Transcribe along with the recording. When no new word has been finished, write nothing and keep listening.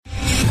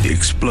The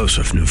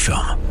explosive new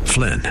film,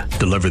 Flynn,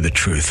 deliver the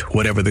truth,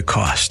 whatever the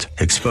cost,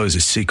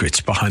 exposes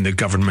secrets behind the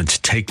government's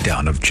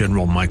takedown of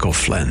General Michael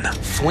Flynn.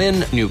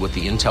 Flynn knew what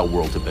the intel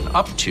world had been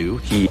up to.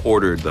 He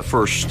ordered the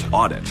first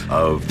audit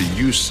of the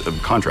use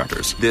of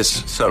contractors.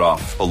 This set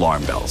off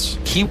alarm bells.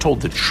 He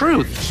told the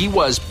truth. He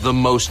was the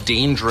most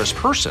dangerous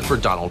person for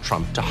Donald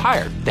Trump to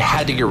hire. They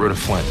had to get rid of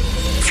Flynn.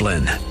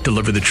 Flynn,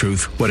 deliver the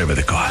truth, whatever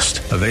the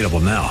cost. Available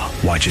now.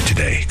 Watch it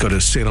today. Go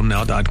to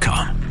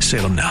salemnow.com.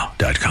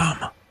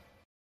 salemnow.com.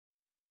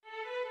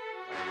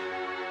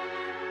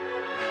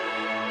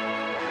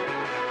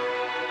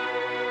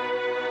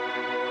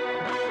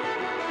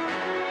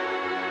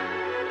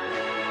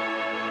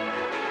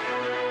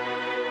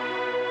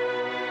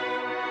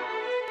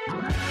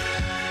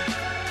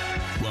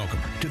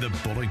 Welcome to the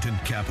Bullington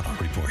Capital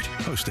Report,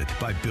 hosted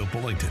by Bill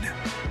Bullington.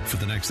 For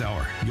the next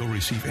hour, you'll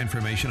receive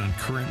information on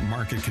current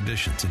market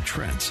conditions and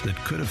trends that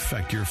could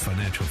affect your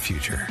financial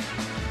future.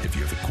 If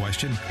you have a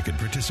question, you can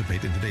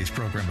participate in today's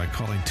program by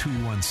calling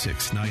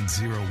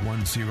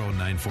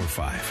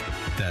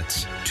 216-901-0945.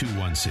 That's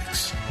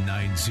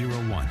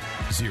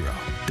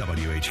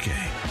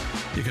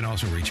 216-901-0WHK. You can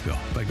also reach Bill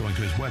by going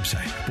to his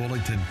website,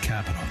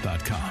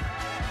 bullingtoncapital.com.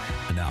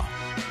 And now,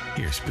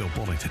 here's Bill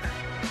Bullington.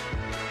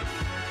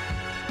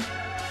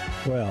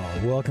 Well,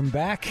 welcome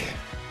back.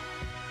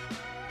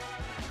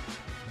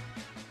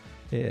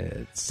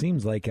 It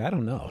seems like, I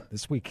don't know,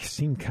 this week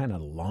seemed kind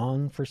of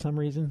long for some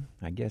reason.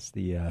 I guess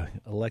the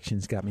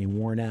elections got me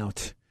worn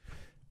out.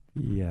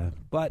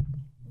 But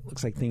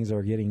looks like things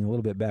are getting a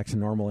little bit back to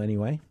normal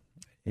anyway.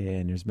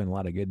 And there's been a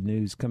lot of good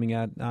news coming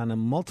out on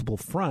multiple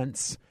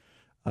fronts,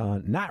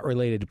 not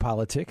related to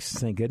politics,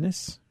 thank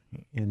goodness.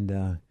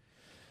 And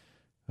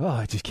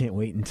I just can't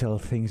wait until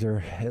things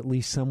are at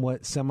least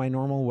somewhat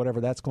semi-normal, whatever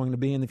that's going to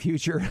be in the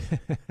future.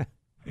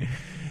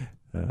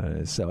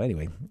 So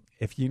anyway,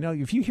 if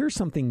you hear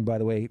something, by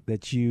the way,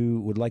 that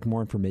you would like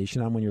more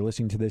information on when you're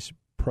listening to this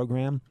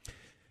program,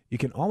 you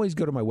can always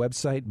go to my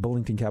website,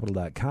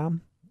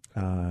 bullingtoncapital.com.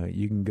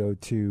 You can go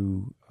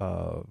to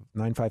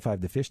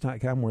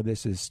 955thefish.com, where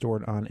this is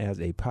stored on as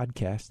a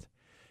podcast.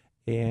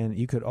 And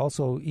you could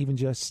also even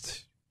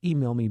just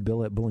email me,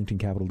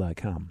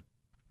 bill@bullingtoncapital.com.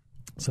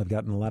 So I've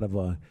gotten a lot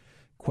of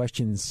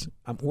questions.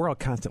 We're all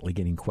constantly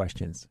getting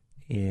questions.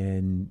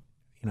 And,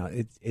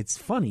 it's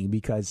funny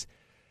because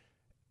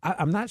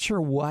I'm not sure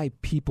why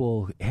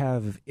people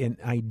have an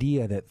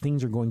idea that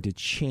things are going to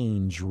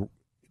change,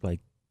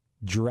 like,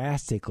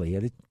 drastically.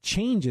 The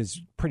change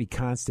is pretty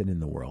constant in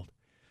the world.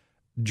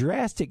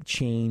 Drastic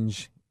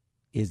change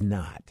is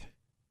not.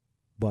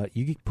 But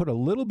you can put a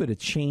little bit of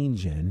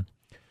change in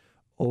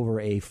over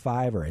a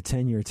 5 or a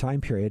 10-year time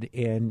period,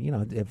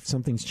 and if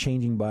something's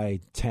changing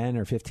by 10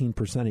 or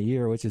 15% a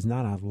year, which is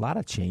not a lot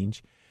of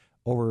change,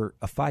 over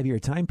a 5-year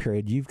time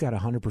period, you've got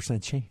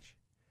 100% change.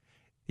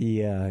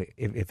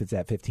 If it's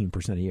at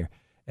 15% a year,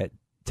 at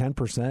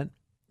 10%,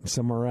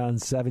 somewhere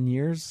around 7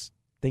 years,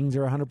 things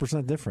are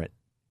 100% different.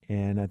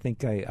 And I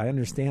think I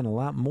understand a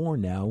lot more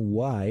now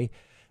why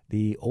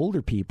the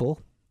older people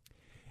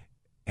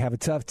have a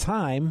tough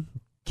time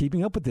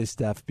keeping up with this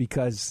stuff,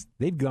 because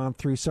they've gone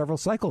through several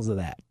cycles of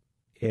that.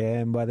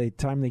 And by the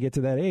time they get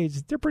to that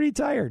age, they're pretty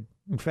tired.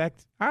 In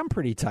fact, I'm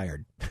pretty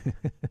tired.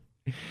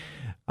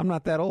 I'm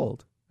not that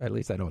old. At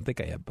least I don't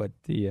think I am. But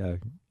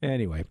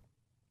anyway,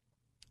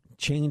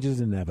 change is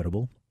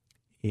inevitable.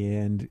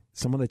 And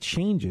some of the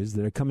changes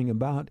that are coming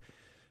about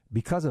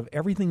because of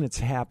everything that's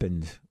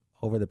happened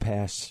over the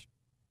past,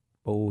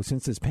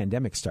 since this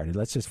pandemic started.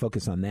 Let's just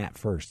focus on that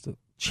first.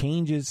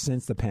 Changes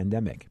since the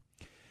pandemic.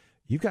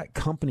 You've got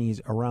companies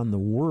around the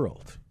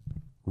world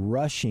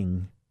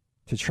rushing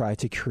to try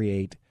to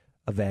create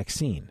a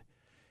vaccine.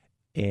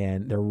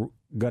 And they're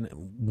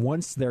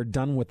once they're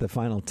done with the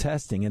final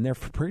testing, and they're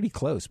pretty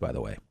close, by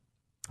the way.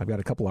 I've got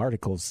a couple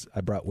articles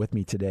I brought with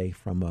me today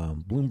from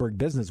Bloomberg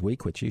Business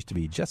Week, which used to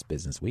be just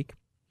Business Week.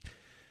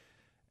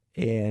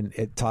 And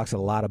it talks a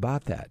lot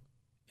about that.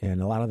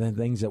 And a lot of the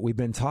things that we've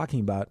been talking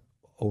about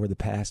over the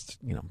past,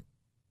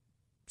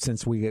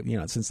 since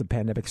the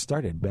pandemic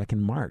started back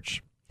in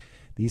March.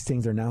 These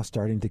things are now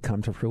starting to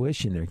come to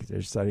fruition.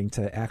 They're starting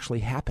to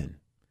actually happen.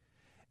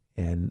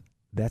 And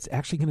that's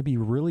actually going to be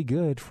really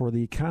good for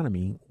the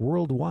economy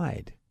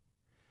worldwide.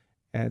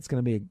 And it's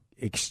going to be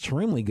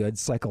extremely good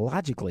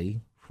psychologically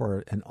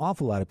for an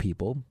awful lot of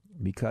people,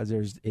 because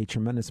there's a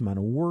tremendous amount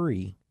of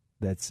worry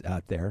that's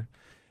out there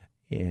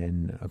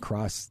and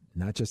across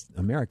not just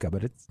America,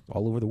 but it's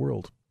all over the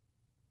world.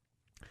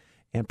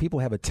 And people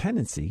have a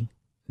tendency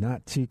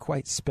not to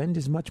quite spend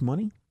as much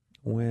money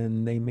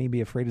when they may be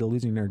afraid of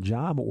losing their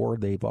job, or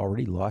they've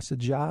already lost a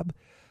job.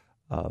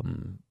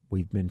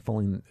 We've been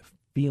feeling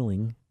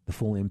the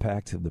full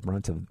impact of the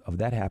brunt of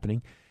that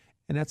happening,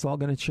 and that's all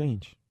going to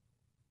change.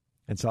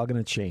 It's all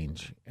going to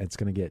change. It's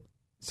going to get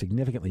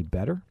significantly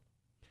better,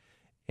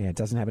 and it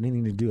doesn't have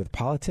anything to do with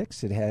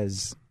politics. It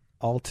has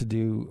all to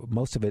do,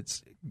 most of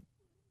it's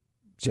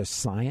just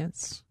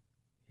science,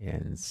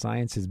 and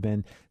science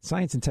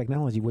and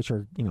technology, which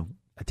are,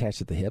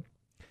 attached at the hip.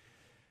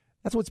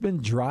 That's what's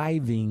been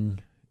driving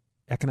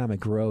economic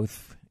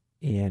growth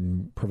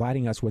in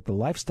providing us with the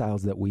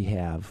lifestyles that we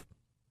have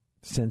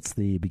since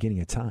the beginning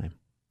of time.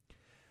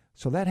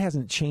 So that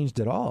hasn't changed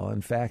at all.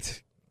 In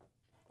fact,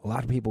 a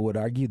lot of people would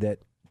argue that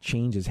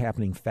change is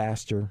happening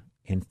faster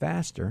and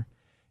faster,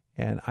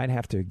 and I'd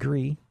have to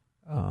agree,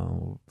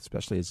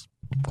 especially as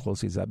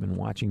closely as I've been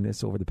watching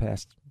this over the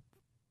past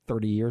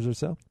 30 years or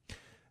so,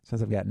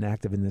 since I've gotten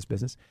active in this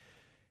business.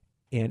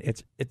 And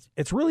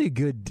it's really a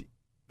good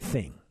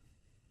thing.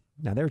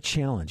 Now, there are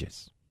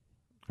challenges,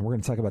 and we're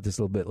going to talk about this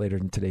a little bit later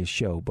in today's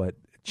show, but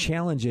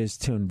challenges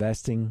to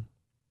investing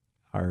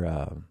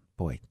are,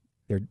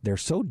 they're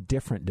so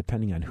different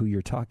depending on who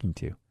you're talking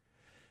to.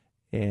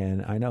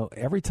 And I know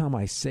every time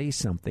I say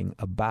something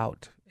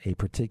about a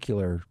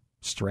particular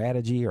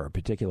strategy or a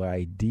particular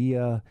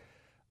idea,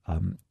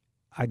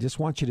 I just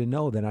want you to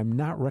know that I'm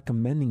not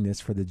recommending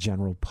this for the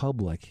general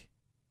public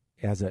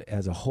as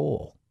a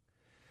whole,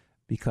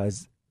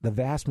 because the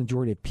vast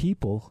majority of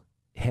people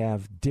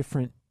have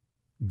different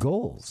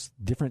goals,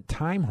 different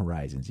time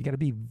horizons. You got to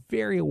be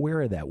very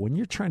aware of that when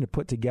you're trying to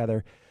put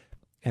together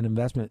an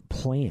investment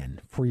plan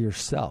for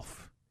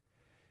yourself.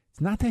 It's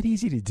not that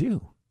easy to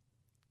do,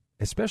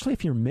 especially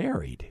if you're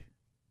married,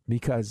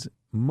 because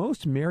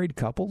most married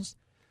couples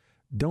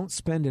don't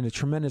spend a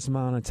tremendous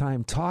amount of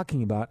time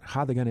talking about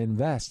how they're going to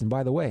invest. And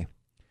by the way,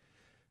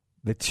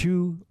 the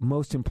two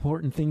most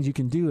important things you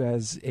can do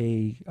as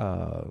a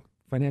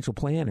financial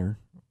planner,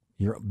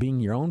 being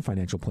your own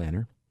financial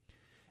planner,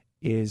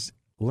 is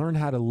learn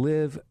how to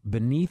live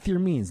beneath your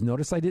means.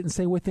 Notice I didn't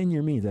say within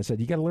your means. I said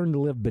you got to learn to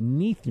live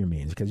beneath your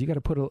means, because you got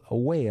to put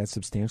away a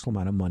substantial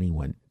amount of money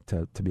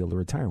to be able to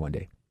retire one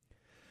day.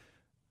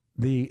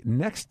 The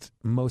next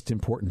most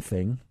important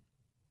thing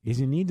is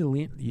you need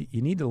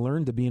to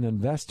learn to be an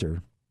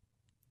investor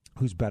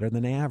who's better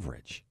than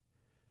average.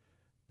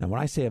 Now, when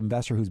I say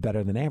investor who's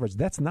better than average,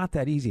 that's not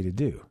that easy to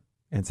do,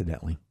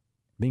 incidentally.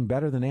 Being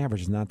better than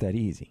average is not that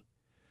easy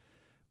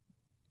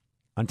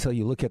until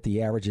you look at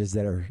the averages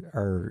that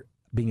are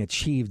being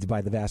achieved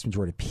by the vast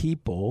majority of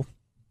people.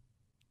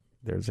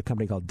 There's a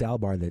company called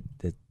Dalbar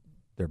that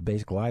their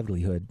basic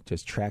livelihood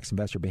just tracks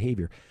investor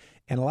behavior.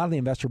 And a lot of the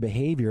investor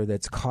behavior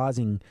that's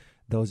causing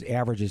those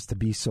averages to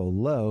be so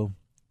low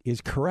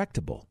is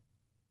correctable.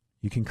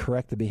 You can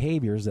correct the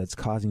behaviors that's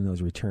causing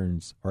those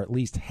returns, or at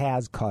least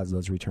has caused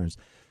those returns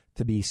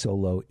to be so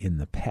low in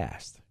the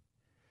past.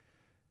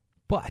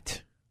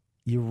 But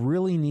you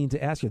really need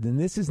to ask yourself, and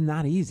this is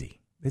not easy.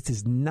 This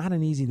is not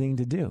an easy thing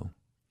to do.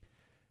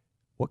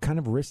 What kind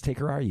of risk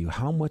taker are you?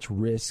 How much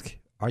risk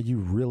are you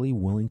really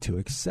willing to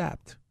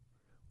accept?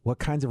 What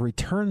kinds of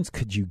returns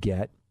could you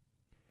get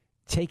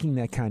taking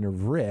that kind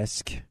of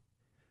risk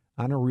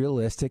on a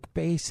realistic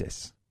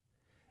basis?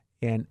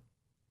 And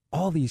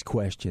all these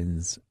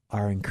questions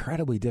are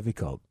incredibly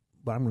difficult,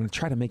 but I'm going to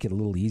try to make it a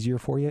little easier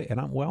for you.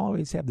 And we'll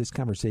always have this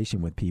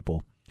conversation with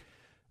people,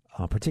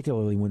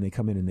 particularly when they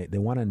come in and they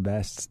want to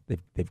invest.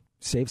 They've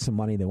saved some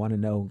money. They want to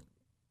know,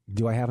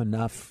 do I have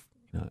enough?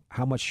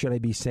 How much should I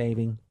be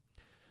saving?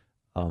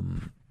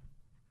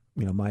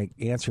 My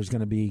answer is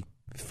going to be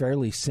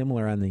fairly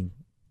similar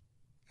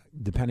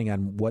depending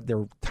on what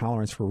their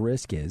tolerance for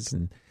risk is.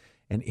 And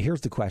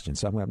here's the question.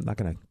 So I'm not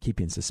going to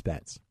keep you in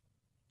suspense.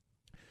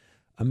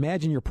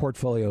 Imagine your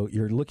portfolio.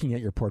 You're looking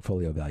at your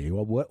portfolio value.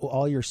 Well, what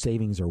all your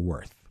savings are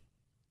worth.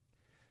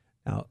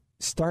 Now,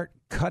 start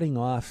cutting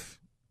off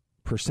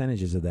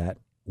percentages of that.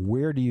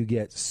 Where do you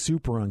get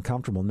super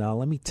uncomfortable? Now,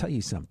 let me tell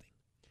you something.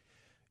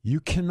 You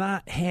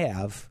cannot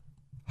have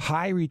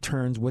high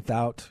returns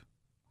without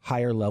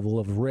higher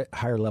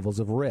levels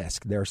of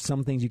risk. There are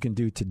some things you can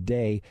do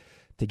today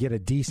to get a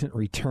decent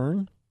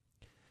return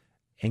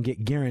and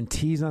get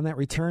guarantees on that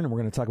return, and we're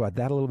going to talk about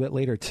that a little bit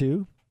later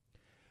too.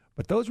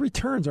 But those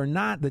returns are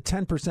not the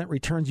 10%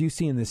 returns you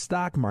see in the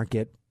stock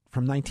market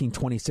from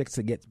 1926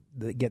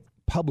 that get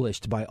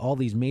published by all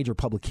these major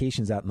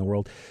publications out in the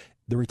world,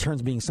 the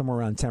returns being somewhere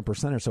around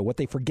 10% or so. What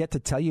they forget to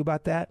tell you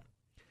about that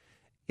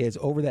is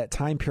over that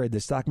time period, the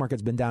stock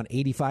market's been down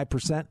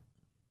 85% at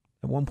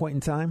one point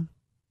in time.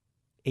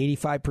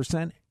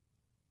 85%.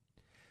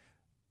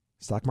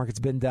 Stock market's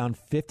been down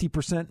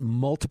 50%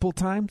 multiple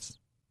times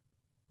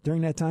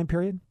during that time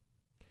period.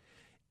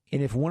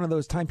 And if one of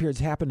those time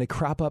periods happen to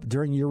crop up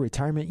during your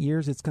retirement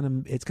years, it's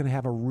going to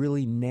have a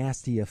really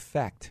nasty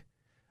effect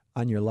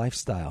on your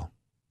lifestyle.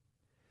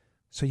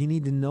 So you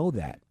need to know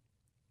that.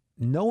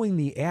 Knowing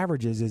the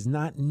averages is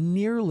not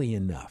nearly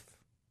enough.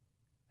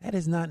 That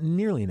is not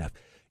nearly enough.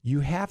 You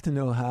have to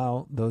know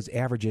how those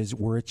averages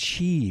were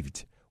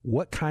achieved.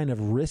 What kind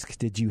of risk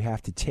did you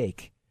have to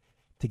take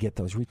to get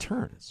those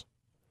returns?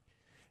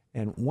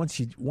 And once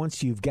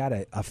you've got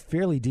a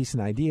fairly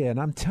decent idea, and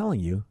I'm telling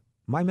you,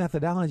 my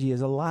methodology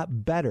is a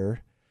lot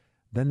better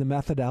than the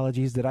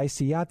methodologies that I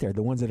see out there,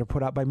 the ones that are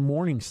put out by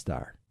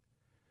Morningstar,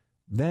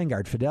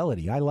 Vanguard,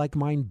 Fidelity. I like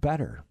mine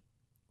better.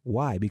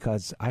 Why?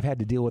 Because I've had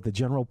to deal with the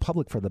general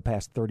public for the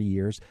past 30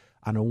 years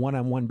on a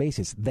one-on-one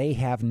basis. They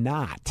have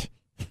not.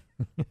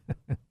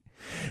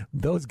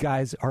 Those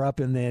guys are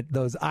up in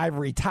those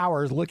ivory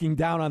towers looking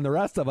down on the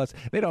rest of us.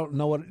 They don't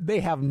know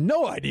they have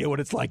no idea what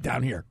it's like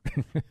down here.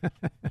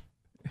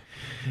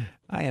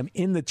 I am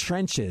in the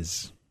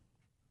trenches,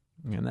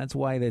 and that's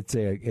why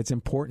it's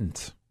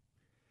important.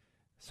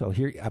 So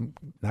here, I'm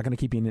not going to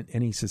keep you in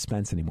any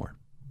suspense anymore.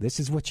 This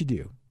is what you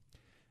do.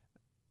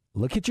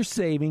 Look at your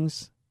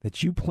savings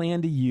that you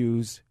plan to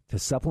use to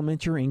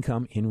supplement your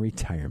income in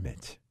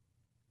retirement.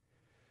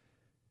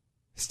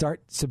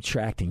 Start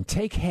subtracting.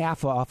 Take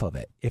half off of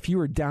it. If you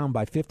were down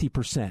by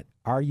 50%,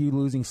 are you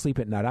losing sleep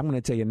at night? I'm going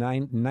to tell you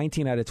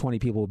 19 out of 20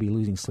 people will be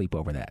losing sleep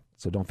over that,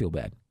 so don't feel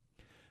bad.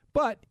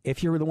 But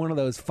if you're one of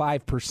those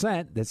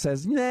 5% that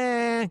says,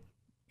 nah,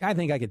 I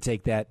think I could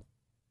take that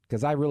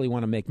because I really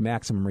want to make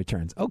maximum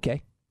returns.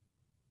 Okay.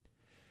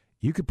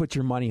 You could put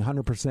your money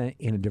 100%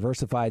 in a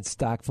diversified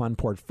stock fund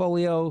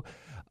portfolio,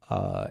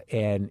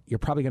 and you're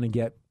probably going to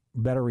get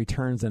better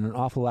returns than an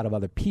awful lot of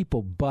other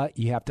people, but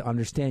you have to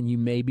understand you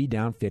may be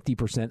down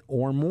 50%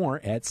 or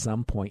more at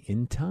some point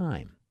in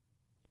time.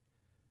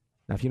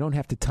 Now, if you don't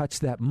have to touch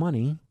that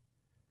money,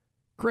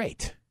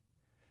 great.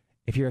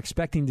 If you're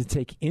expecting to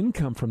take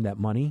income from that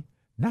money,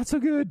 not so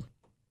good.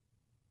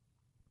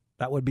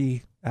 That would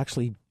be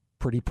actually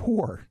pretty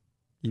poor.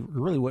 You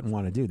really wouldn't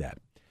want to do that.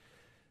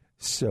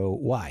 So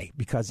why?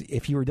 Because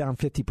if you were down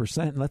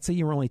 50%, let's say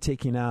you were only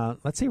taking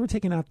out,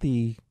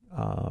 the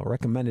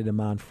recommended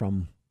amount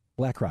from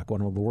BlackRock,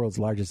 one of the world's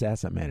largest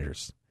asset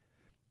managers.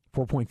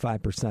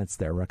 4.5% is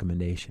their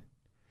recommendation.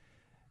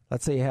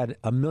 Let's say you had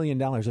 $1 million,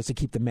 just to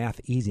keep the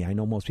math easy. I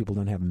know most people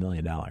don't have $1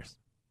 million. Okay.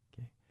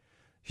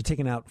 If you're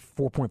taking out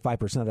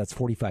 4.5%, that's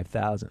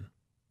 $45,000.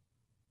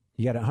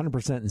 You got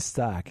 100% in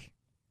stock.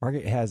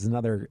 Market has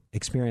another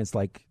experience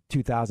like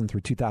 2000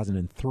 through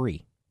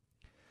 2003,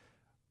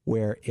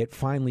 where it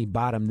finally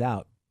bottomed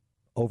out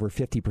over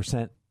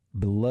 50%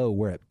 below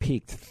where it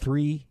peaked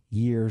 3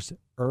 years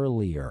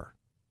earlier.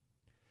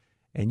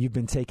 And you've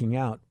been taking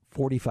out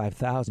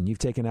 $45,000. You've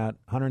taken out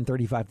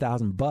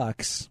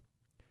 $135,000,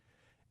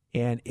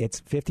 and it's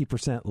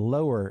 50%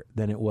 lower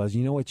than it was.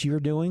 You know what you're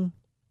doing?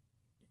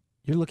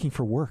 You're looking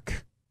for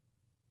work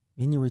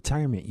in your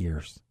retirement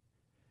years.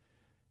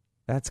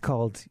 That's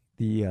called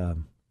the, I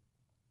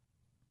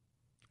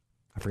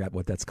forgot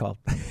what that's called.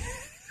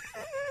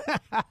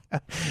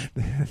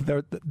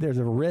 There's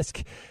a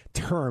risk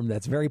term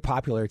that's very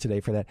popular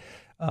today for that.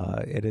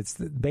 And it's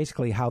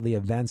basically how the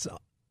events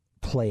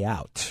play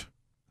out.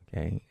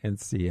 Okay. And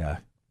it's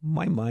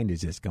my mind is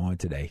just going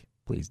today.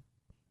 Please.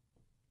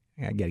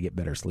 I got to get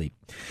better sleep.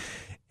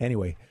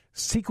 Anyway,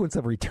 sequence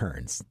of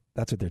returns.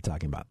 That's what they're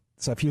talking about.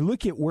 So if you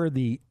look at where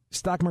the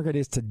stock market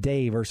is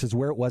today versus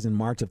where it was in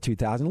March of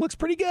 2000, it looks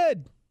pretty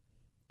good.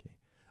 Okay.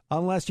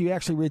 Unless you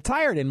actually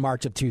retired in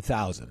March of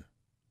 2000.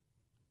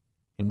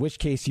 In which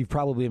case you've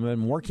probably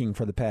been working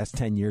for the past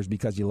 10 years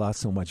because you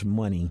lost so much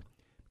money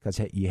because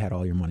you had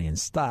all your money in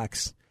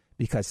stocks,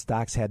 because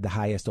stocks had the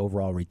highest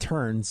overall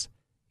returns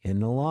in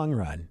the long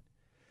run.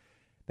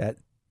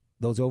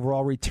 Those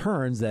overall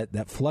returns,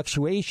 that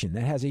fluctuation,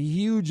 that has a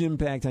huge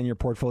impact on your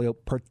portfolio,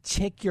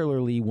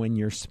 particularly when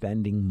you're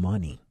spending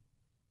money.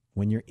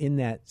 When you're in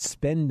that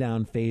spend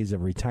down phase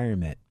of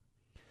retirement.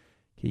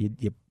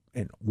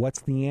 And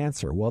what's the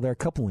answer? Well, there are a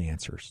couple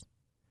answers.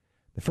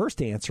 The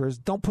first answer is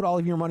don't put all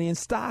of your money in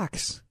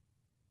stocks.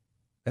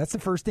 That's the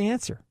first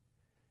answer.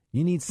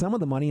 You need some of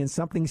the money in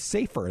something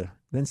safer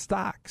than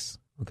stocks.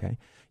 Okay.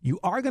 You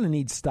are going to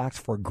need stocks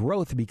for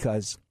growth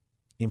because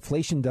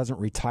inflation doesn't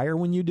retire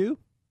when you do.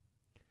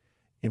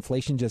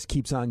 Inflation just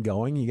keeps on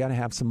going. You got to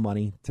have some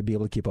money to be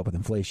able to keep up with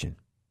inflation.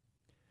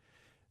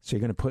 So you're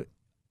going to put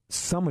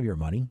some of your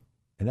money,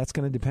 and that's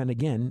going to depend,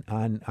 again,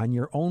 on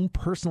your own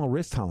personal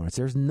risk tolerance.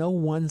 There's no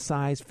one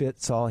size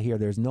fits all here.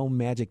 There's no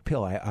magic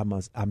pill.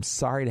 I'm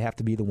sorry to have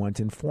to be the one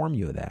to inform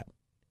you of that.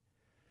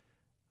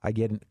 I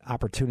get an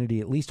opportunity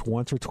at least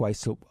once or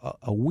twice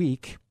a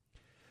week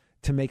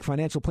to make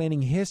financial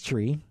planning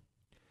history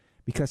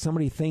because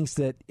somebody thinks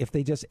that if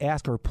they just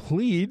ask or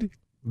plead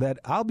that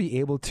I'll be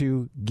able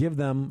to give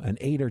them an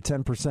 8 or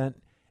 10%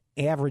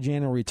 average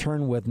annual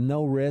return with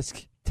no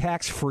risk,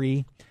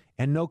 tax-free,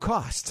 and no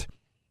cost.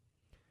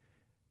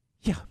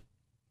 Yeah,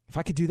 if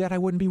I could do that, I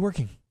wouldn't be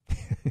working.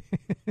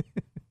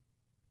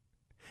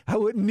 I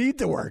wouldn't need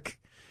to work.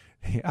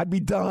 I'd be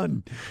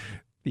done.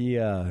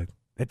 It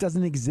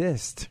doesn't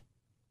exist.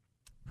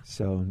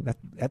 So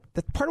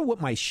that's part of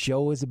what my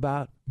show is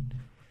about.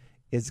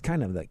 Is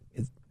kind of like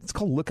it's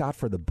called Look Out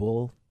for the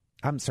Bull.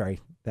 I'm sorry,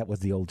 that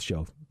was the old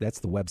show. That's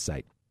the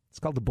website. It's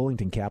called the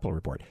Bullington Capital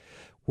Report.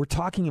 We're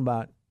talking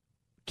about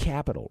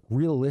capital,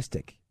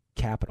 realistic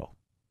capital.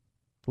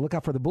 Look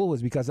Out for the Bull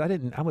was because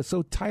I was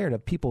so tired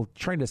of people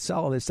trying to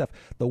sell all this stuff.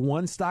 The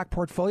one stock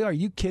portfolio, are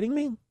you kidding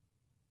me?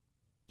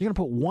 You're going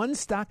to put one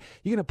stock,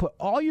 you're going to put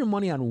all your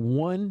money on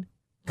one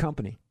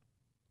company.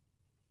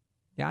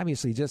 You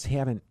obviously just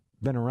haven't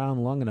been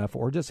around long enough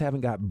or just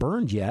haven't got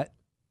burned yet,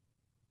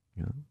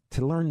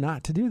 to learn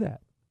not to do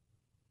that.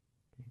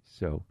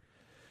 So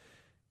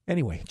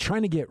anyway,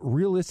 trying to get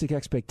realistic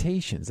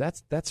expectations.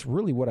 That's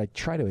really what I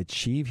try to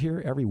achieve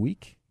here every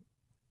week.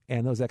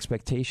 And those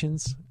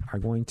expectations are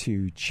going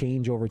to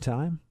change over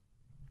time.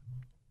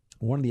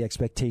 One of the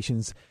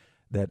expectations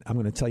that I'm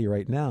going to tell you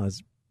right now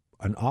is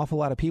an awful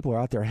lot of people are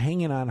out there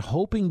hanging on,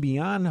 hoping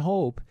beyond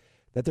hope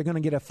that they're going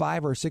to get a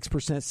 5 or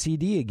 6%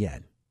 CD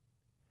again.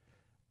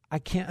 I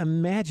can't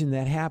imagine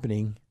that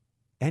happening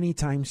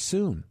anytime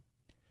soon.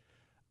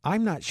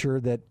 I'm not sure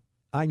that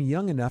I'm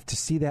young enough to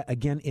see that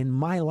again in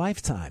my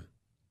lifetime.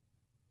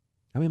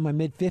 I'm in my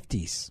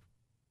mid-50s.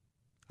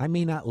 I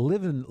may not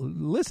live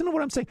listen to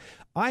what I'm saying.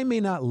 I may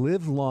not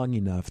live long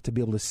enough to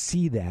be able to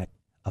see that,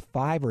 a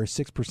 5 or a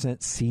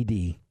 6%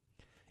 CD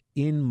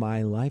in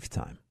my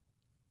lifetime.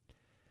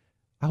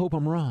 I hope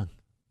I'm wrong,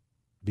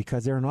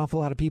 because there are an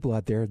awful lot of people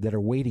out there that are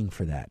waiting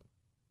for that.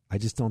 I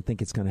just don't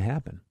think it's going to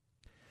happen.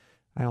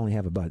 I only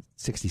have about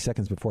 60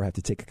 seconds before I have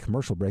to take a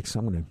commercial break, so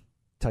I'm going to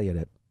tell you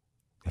that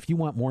if you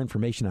want more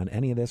information on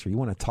any of this, or you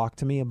want to talk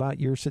to me about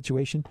your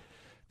situation,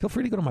 feel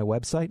free to go to my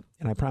website,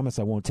 and I promise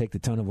I won't take the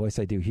tone of voice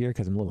I do here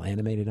because I'm a little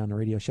animated on the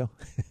radio show.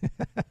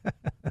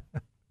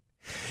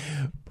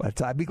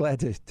 But I'd be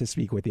glad to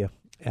speak with you.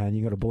 And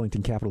you go to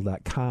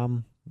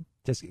bullingtoncapital.com.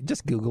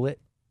 Just Google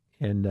it,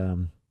 and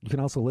you can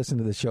also listen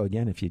to the show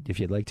again if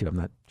you'd like to. I'm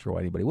not sure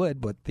why anybody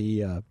would, but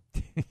the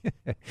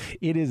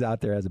it is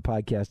out there as a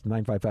podcast,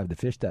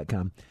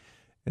 955thefish.com.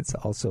 It's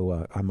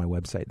also on my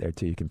website there,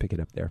 too. You can pick it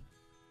up there.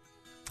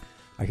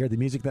 I hear the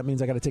music. That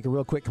means I got to take a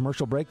real quick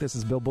commercial break. This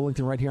is Bill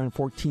Bullington right here on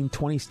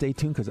 1420. Stay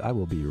tuned, because I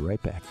will be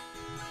right back.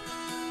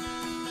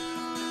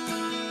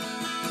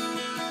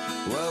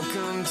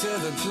 Welcome to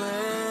the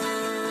planet.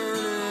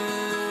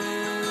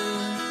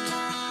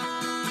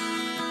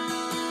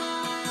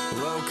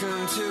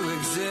 Welcome to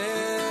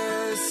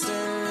existence.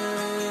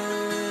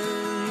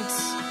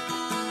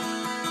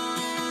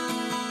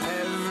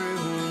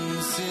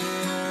 Everyone's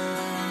here.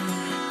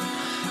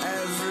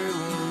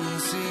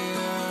 Everyone's here.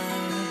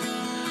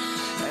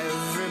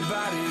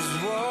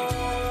 Everybody's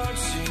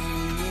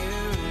watching you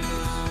now.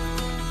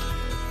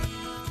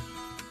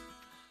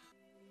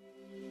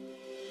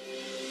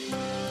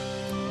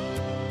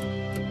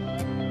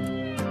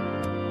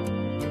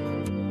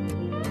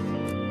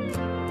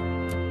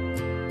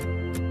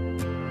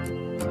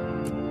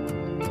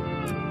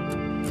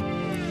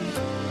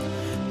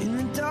 In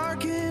the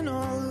dark and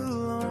all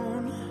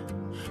alone,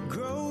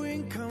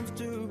 growing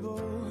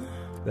comfortable.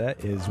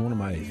 That is one of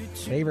my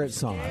favorite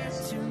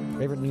songs,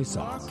 favorite new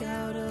songs. If I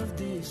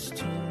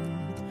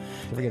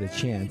ever get a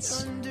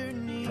chance,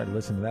 try to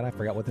listen to that. I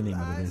forgot what the name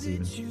of it is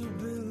even.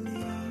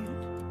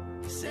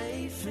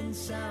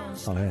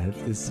 Oh, yeah,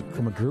 it's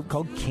from a group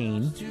called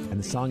Kane, and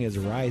the song is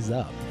Rise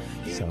Up.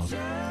 So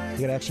you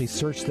could actually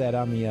search that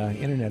on the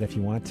internet if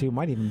you want to.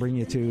 Might even bring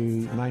you to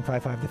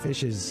 955 The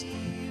Fish's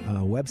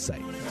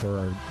website,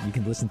 or you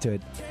can listen to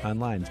it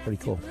online. It's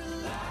pretty cool.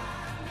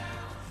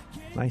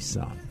 Nice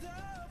song.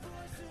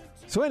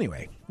 So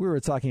anyway, we were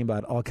talking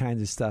about all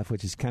kinds of stuff,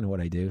 which is kind of what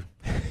I do.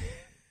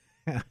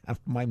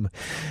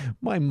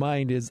 My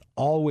mind is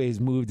always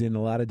moved in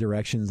a lot of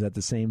directions at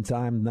the same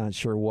time. Not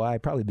sure why.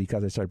 Probably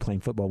because I started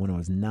playing football when I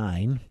was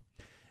 9.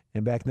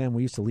 And back then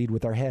we used to lead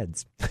with our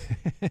heads.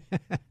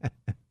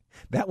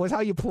 That was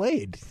how you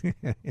played.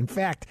 In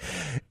fact,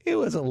 it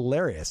was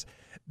hilarious.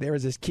 There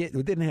was this kid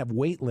who didn't have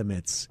weight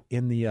limits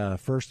in the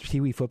first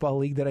Pee Wee football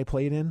league that I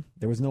played in.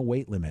 There was no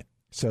weight limit.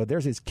 So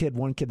there's this kid,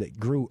 one kid that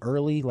grew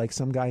early like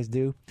some guys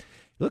do.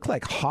 He looked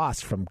like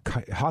Haas from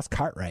Haas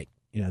Cartwright.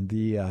 You know,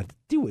 the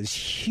dude was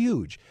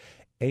huge.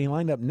 And he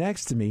lined up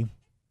next to me,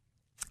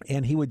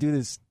 and he would do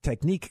this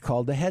technique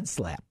called the head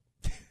slap,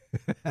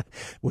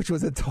 which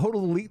was a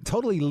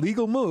totally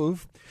legal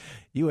move.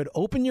 You would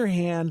open your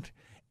hand,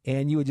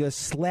 and you would just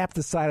slap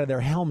the side of their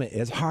helmet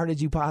as hard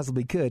as you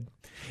possibly could.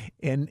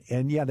 And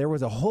yeah, there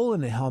was a hole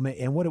in the helmet,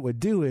 and what it would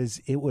do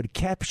is it would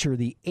capture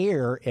the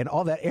air and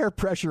all that air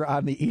pressure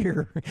on the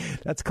ear.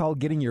 That's called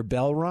getting your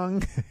bell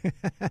rung.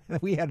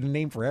 We had a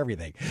name for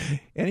everything.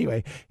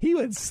 Anyway, he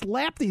would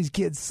slap these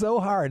kids so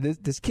hard.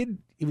 This kid,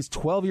 he was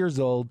 12 years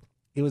old.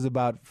 He was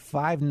about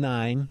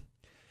 5'9".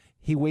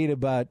 He weighed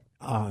about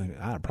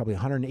probably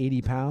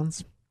 180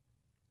 pounds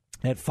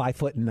at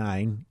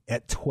 5'9",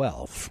 at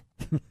 12.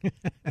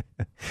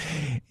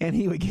 And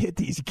he would hit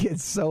these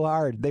kids so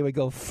hard they would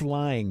go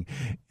flying,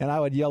 and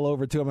I would yell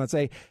over to him and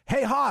say,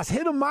 "Hey, Haas,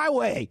 hit him my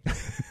way."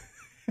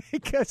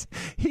 Because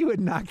he would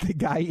knock the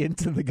guy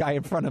into the guy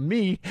in front of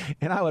me,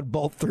 and I would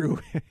bolt through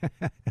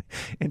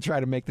and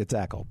try to make the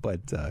tackle.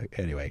 But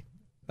anyway,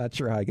 not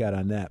sure how I got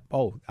on that.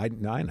 Oh, I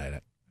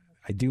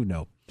do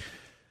know.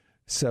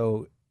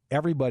 So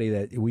everybody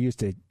that we used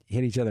to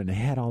hit each other in the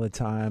head all the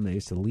time. They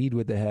used to lead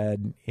with the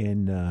head,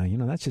 and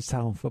that's just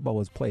how football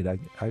was played. I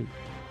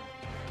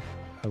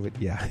would,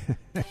 yeah.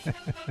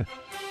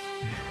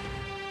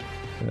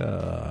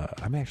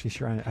 I'm actually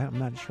sure. I'm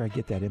not sure I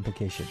get that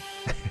implication.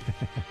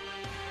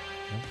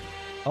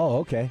 Oh,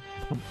 okay.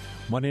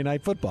 Monday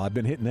Night Football. I've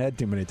been hitting the head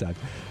too many times.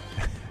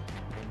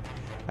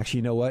 Actually,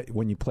 you know what?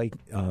 When you play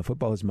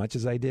football as much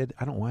as I did,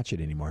 I don't watch it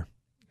anymore.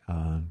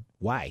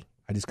 Why?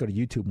 I just go to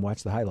YouTube and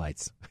watch the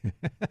highlights.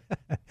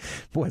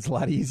 Boy, it's a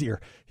lot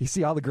easier. You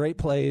see all the great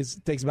plays.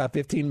 It takes about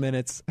 15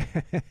 minutes.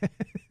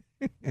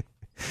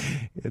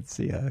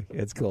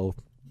 It's cool.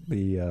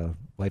 The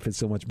life is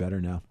so much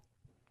better now.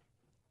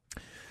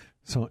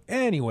 So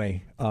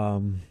anyway,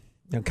 kind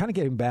of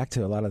getting back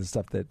to a lot of the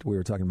stuff that we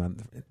were talking about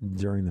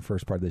during the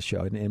first part of the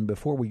show, and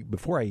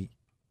before I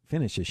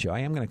finish this show, I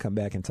am going to come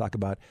back and talk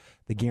about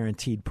the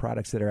guaranteed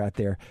products that are out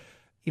there.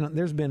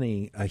 There's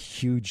been a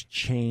huge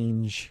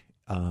change.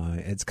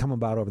 It's come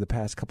about over the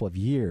past couple of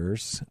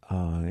years,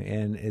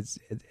 and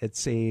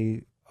it's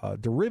a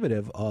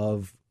derivative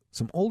of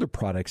some older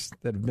products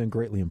that have been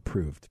greatly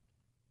improved.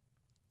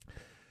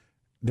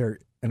 And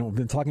I've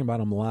been talking about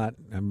them a lot.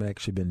 I've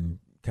actually been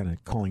kind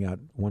of calling out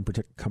one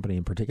particular company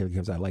in particular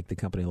because I like the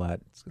company a lot.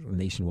 It's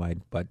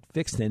nationwide, but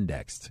fixed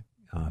indexed,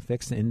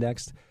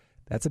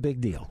 that's a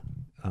big deal.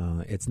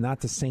 It's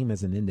not the same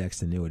as an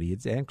indexed annuity.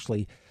 It's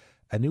actually,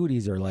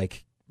 annuities are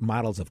like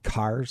models of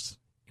cars.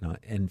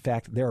 In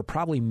fact, there are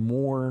probably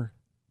more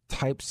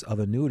types of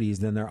annuities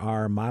than there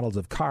are models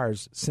of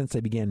cars since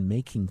they began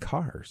making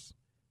cars.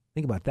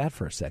 Think about that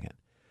for a second.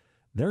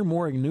 There are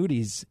more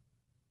annuities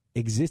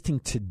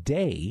existing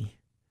today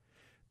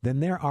than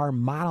there are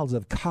models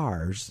of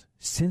cars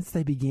since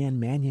they began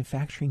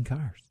manufacturing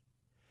cars.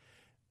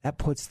 That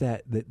puts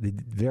the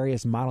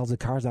various models of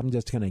cars, I'm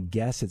just going to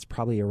guess it's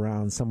probably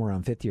somewhere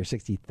around 50 or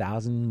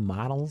 60,000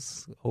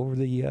 models over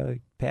the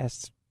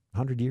past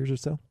 100 years or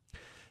so.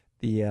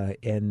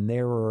 And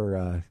there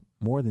were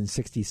more than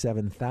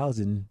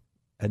 67,000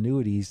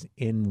 annuities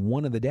in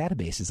one of the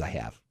databases I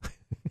have.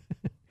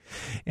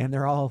 And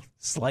they're all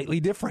slightly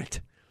different.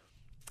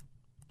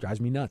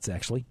 Drives me nuts,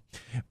 actually.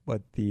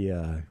 But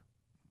the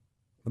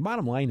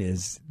bottom line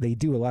is they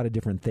do a lot of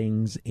different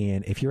things.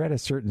 And if you're at a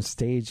certain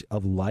stage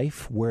of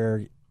life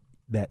where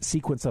that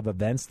sequence of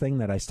events thing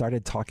that I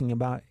started talking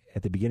about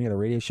at the beginning of the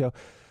radio show,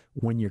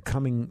 when you're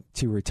coming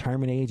to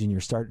retirement age and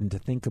you're starting to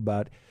think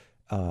about,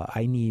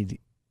 I need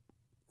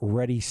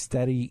ready,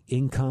 steady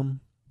income,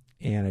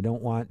 and I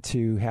don't want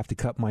to have to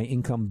cut my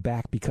income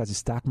back because the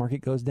stock market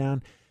goes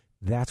down,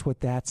 that's what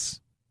that's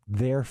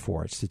there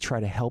for. It's to try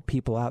to help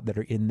people out that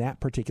are in that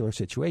particular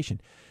situation.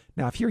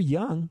 Now, if you're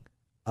young,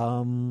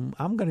 I'm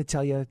going to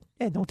tell you,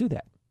 don't do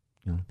that.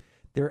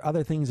 There are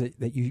other things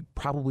that you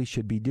probably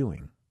should be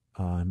doing.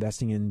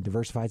 Investing in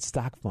diversified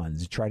stock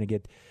funds, trying to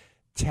get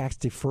tax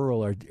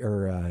deferral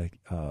or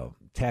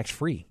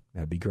tax-free.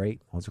 That'd be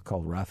great. Those are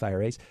called Roth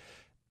IRAs.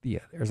 Yeah,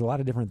 there's a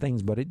lot of different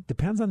things, but it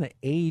depends on the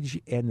age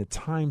and the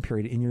time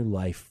period in your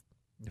life,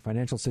 the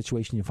financial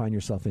situation you find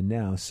yourself in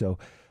now. So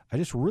I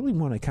just really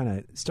want to kind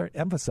of start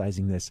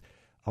emphasizing this.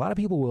 A lot of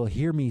people will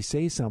hear me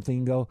say something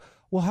and go,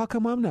 well, how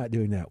come I'm not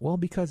doing that? Well,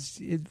 because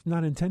it's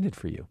not intended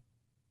for you.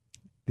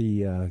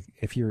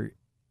 If you're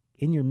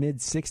in your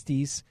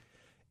mid-60s,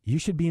 you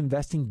should be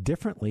investing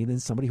differently than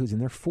somebody who's in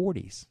their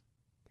 40s.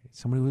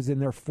 Somebody who's in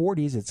their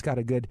 40s, it's got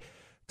a good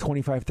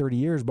 25, 30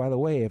 years. By the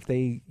way,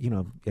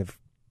 if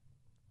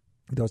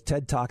those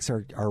TED Talks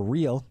are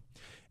real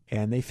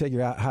and they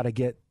figure out how to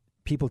get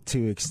people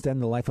to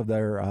extend the life of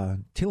their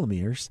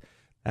telomeres,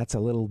 that's a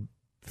little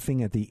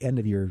thing at the end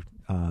of your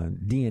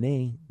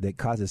DNA that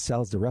causes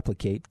cells to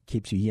replicate,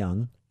 keeps you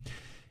young.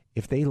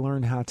 If they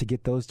learn how to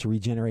get those to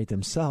regenerate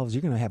themselves,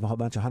 you're going to have a whole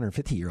bunch of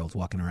 150-year-olds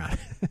walking around.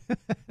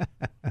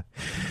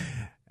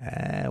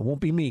 It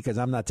won't be me because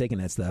I'm not taking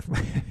that stuff.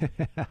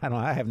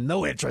 I have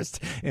no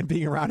interest in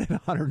being around at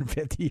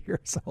 150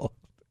 years old.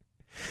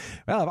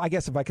 Well, I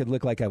guess if I could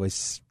look like I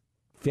was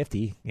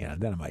 50,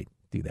 then I might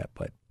do that.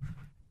 But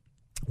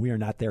we are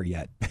not there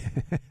yet.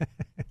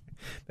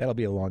 That'll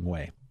be a long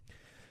way.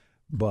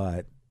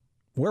 But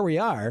where we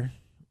are,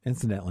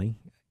 incidentally,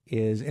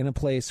 is in a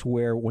place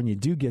where when you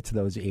do get to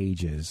those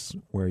ages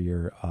where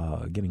you're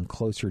getting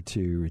closer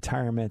to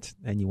retirement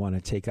and you want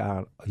to take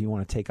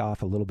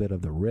off a little bit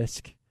of the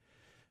risk,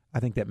 I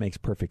think that makes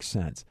perfect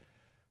sense.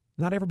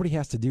 Not everybody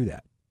has to do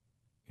that.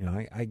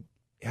 I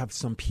have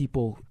some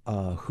people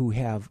who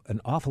have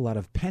an awful lot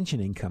of pension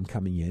income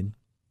coming in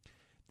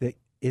that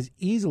is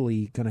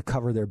easily going to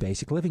cover their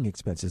basic living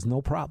expenses,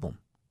 no problem.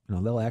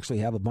 They'll actually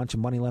have a bunch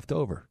of money left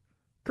over.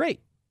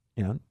 Great.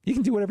 You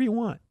can do whatever you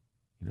want.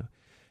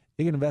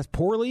 You can invest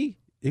poorly.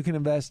 You can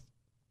invest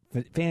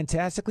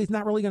fantastically. It's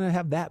not really going to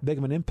have that big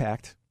of an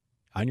impact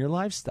on your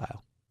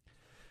lifestyle.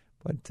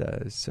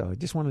 But so I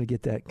just wanted to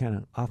get that kind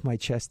of off my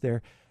chest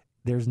there.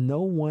 There's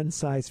no one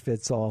size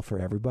fits all for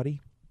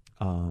everybody.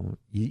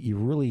 You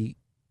really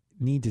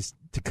need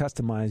to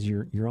customize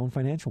your own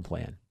financial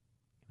plan.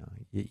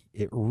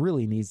 It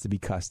really needs to be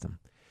custom.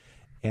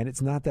 And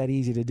it's not that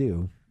easy to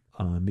do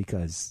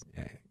because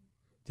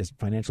just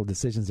financial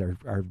decisions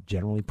are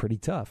generally pretty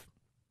tough.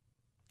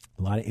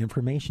 A lot of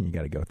information you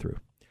got to go through.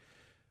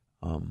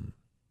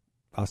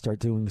 I'll start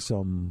doing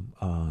some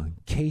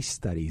case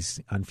studies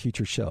on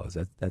future shows.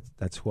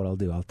 That's what I'll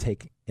do. I'll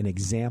take an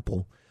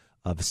example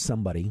of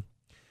somebody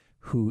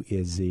who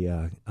is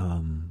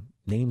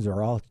names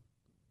are all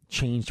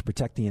changed to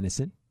protect the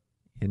innocent.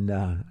 And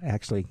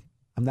actually,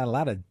 I'm not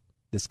allowed to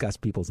discuss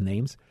people's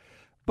names.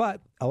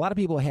 But a lot of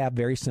people have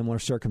very similar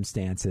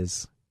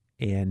circumstances.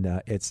 And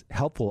it's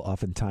helpful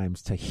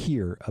oftentimes to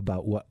hear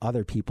about what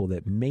other people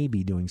that may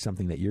be doing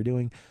something that you're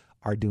doing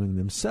are doing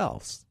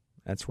themselves.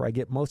 That's where I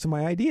get most of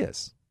my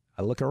ideas.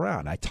 I look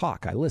around, I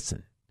talk, I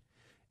listen.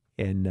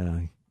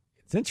 And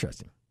It's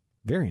interesting.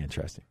 Very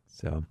interesting.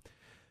 So,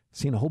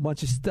 seen a whole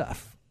bunch of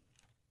stuff.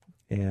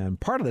 And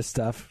part of the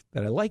stuff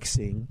that I like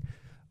seeing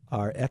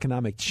are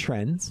economic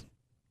trends,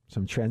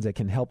 some trends that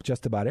can help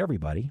just about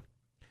everybody.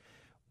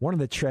 One of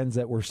the trends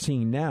that we're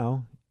seeing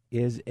now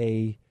is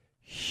a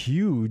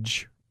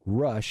huge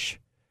rush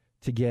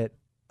to get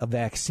a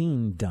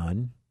vaccine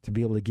done, to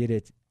be able to get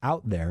it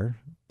out there,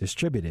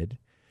 distributed,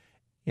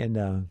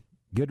 and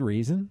good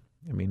reason.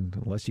 I mean,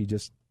 unless you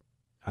just,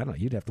 I don't know,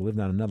 you'd have to live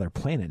on another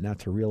planet not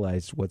to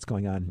realize what's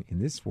going on in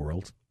this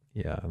world.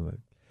 Yeah,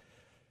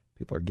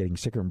 people are getting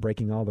sicker and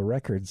breaking all the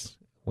records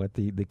with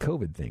the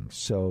COVID thing.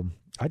 So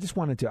I just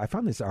wanted to, I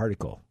found this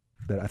article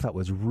that I thought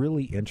was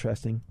really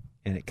interesting,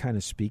 and it kind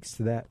of speaks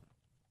to that.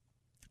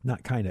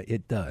 Not kind of,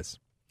 it does.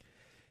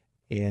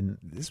 And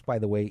this, by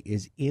the way,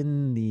 is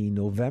in the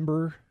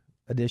November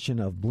edition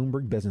of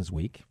Bloomberg Business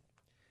Week.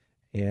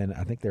 And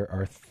I think there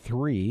are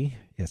 3.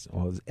 Yes,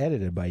 well, it was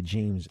edited by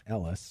James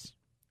Ellis.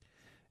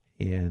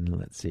 And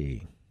let's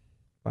see.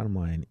 Bottom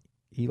line,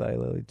 Eli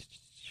Lilly.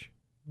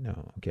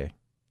 No, okay.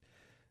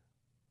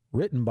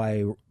 Written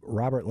by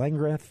Robert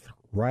Langreth,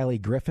 Riley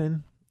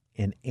Griffin,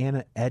 and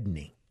Anna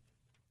Edney.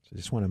 So I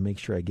just want to make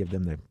sure I give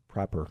them the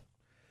proper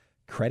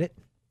credit.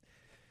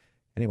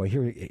 Anyway,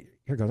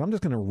 here goes. I'm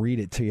just going to read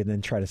it to you and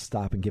then try to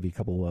stop and give you a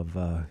couple of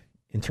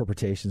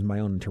interpretations, my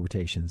own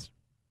interpretations.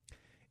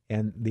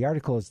 And the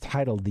article is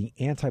titled "The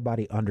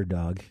Antibody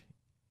Underdog,"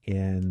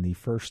 and the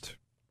first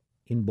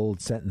in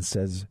bold sentence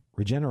says,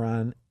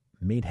 Regeneron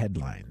made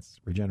headlines.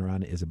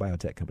 Regeneron is a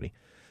biotech company.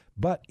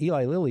 But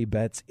Eli Lilly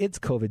bets its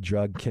COVID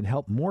drug can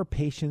help more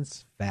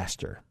patients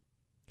faster.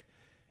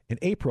 In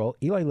April,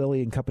 Eli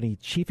Lilly and Company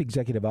Chief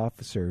Executive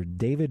Officer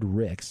David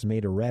Ricks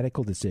made a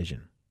radical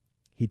decision.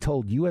 He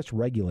told U.S.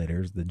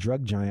 regulators the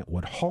drug giant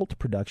would halt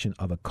production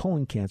of a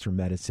colon cancer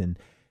medicine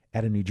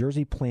at a New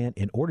Jersey plant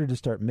in order to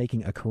start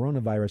making a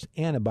coronavirus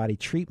antibody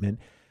treatment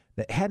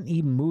that hadn't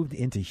even moved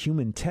into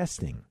human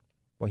testing.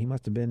 Well, he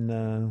must have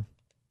been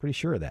pretty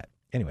sure of that.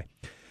 Anyway,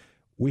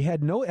 we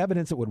had no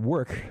evidence it would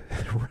work,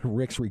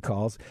 Ricks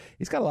recalls.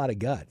 He's got a lot of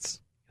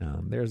guts.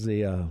 There's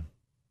the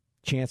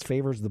chance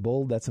favors the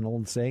bold. That's an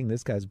old saying.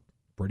 This guy's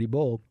pretty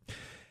bold.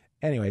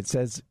 Anyway, it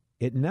says,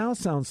 it now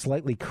sounds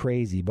slightly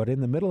crazy, but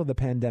in the middle of the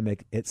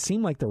pandemic, it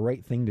seemed like the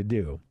right thing to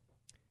do.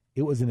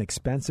 It was an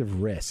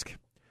expensive risk.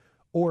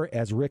 Or,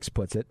 as Ricks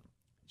puts it,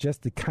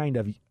 just the kind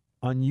of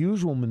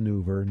unusual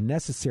maneuver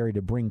necessary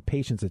to bring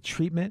patients a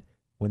treatment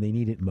when they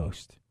need it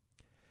most.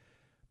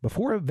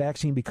 Before a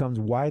vaccine becomes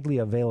widely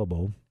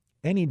available,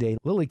 any day,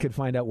 Lilly could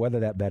find out whether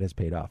that bet has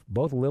paid off.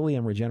 Both Lilly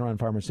and Regeneron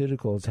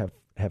Pharmaceuticals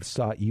have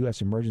sought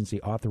U.S. emergency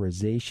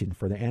authorization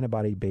for their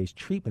antibody-based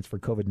treatments for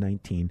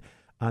COVID-19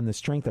 on the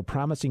strength of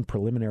promising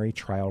preliminary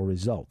trial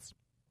results.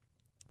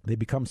 They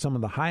become some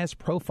of the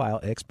highest-profile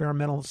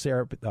experimental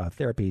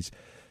therapies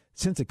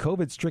since a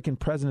COVID-stricken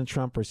President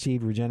Trump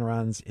received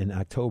Regeneron's in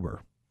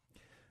October.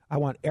 I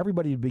want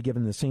everybody to be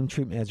given the same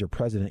treatment as your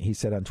president, he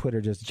said on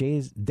Twitter just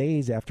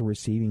days after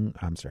leaving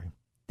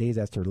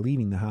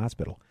the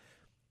hospital.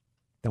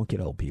 Don't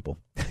get old, people.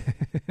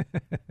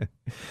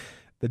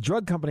 The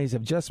drug companies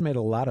have just made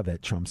a lot of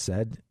it, Trump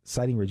said,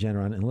 citing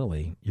Regeneron and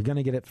Lilly. You're going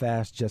to get it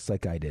fast just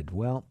like I did.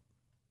 Well,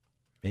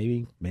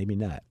 maybe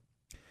not.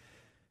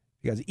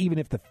 Because even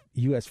if the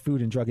U.S.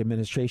 Food and Drug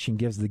Administration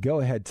gives the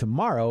go-ahead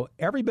tomorrow,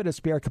 every bit of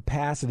spare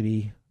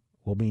capacity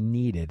will be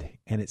needed,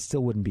 and it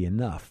still wouldn't be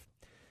enough.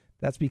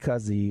 That's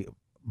because the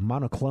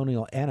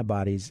monoclonal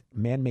antibodies,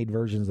 man-made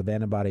versions of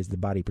antibodies the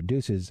body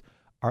produces,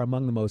 are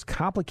among the most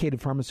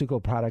complicated pharmaceutical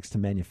products to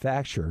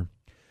manufacture,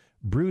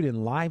 brewed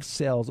in live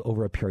cells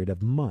over a period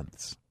of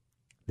months.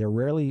 They've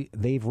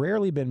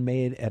rarely been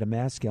made at a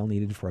mass scale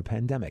needed for a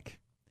pandemic.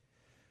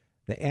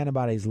 The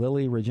antibodies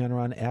Lilly,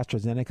 Regeneron,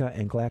 AstraZeneca,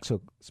 and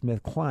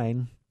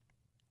GlaxoSmithKline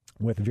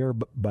with Vir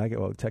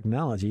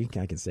Biotechnology,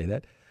 I can say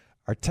that,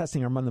 are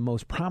testing among the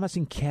most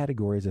promising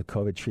categories of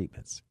COVID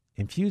treatments.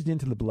 Infused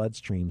into the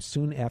bloodstream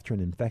soon after an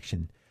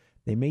infection,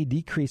 they may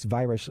decrease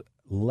virus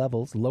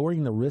levels,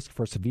 lowering the risk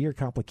for severe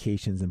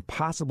complications and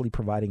possibly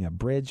providing a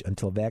bridge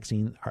until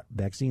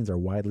vaccines are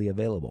widely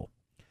available.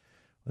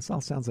 This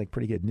all sounds like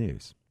pretty good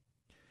news.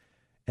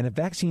 And if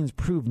vaccines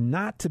prove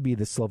not to be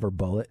the silver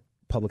bullet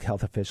public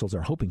health officials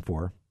are hoping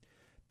for,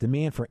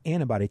 demand for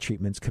antibody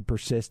treatments could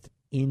persist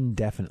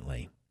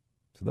indefinitely.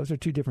 So those are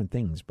two different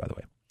things, by the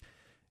way.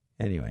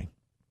 Anyway,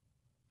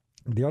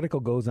 the article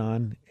goes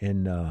on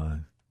and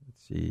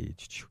let's see.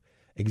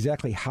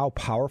 Exactly how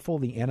powerful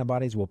the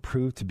antibodies will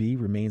prove to be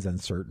remains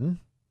uncertain.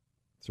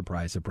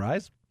 Surprise,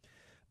 surprise.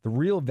 The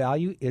real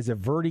value is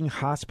averting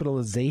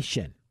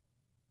hospitalization.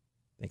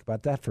 Think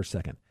about that for a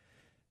second.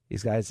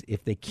 These guys,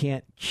 if they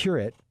can't cure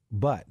it,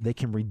 but they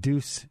can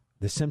reduce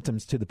the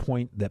symptoms to the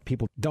point that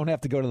people don't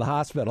have to go to the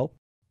hospital,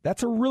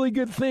 that's a really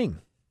good thing.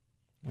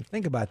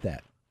 Think about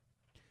that.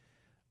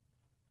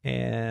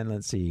 And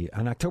let's see.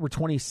 On October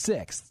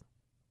 26th,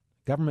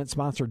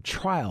 government-sponsored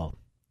trial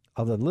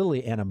of the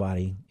Lilly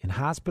antibody in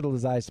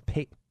hospitalized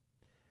I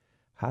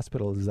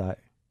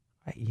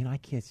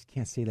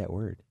can't say that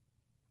word.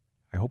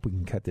 I hope we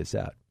can cut this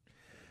out.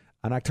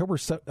 On October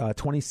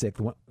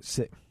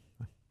 26th,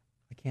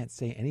 I can't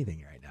say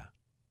anything right now.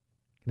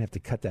 I'm going to have to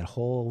cut that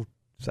whole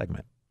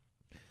segment.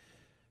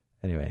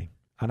 Anyway,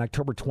 on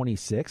October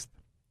 26th,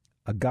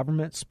 a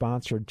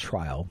government-sponsored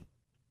trial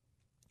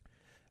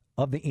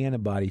of the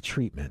antibody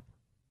treatment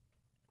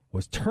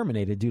was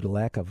terminated due to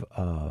lack of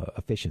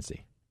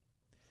efficiency.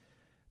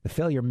 The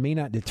failure may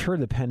not deter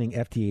the pending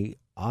FDA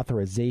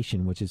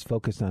authorization, which is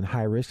focused on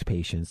high-risk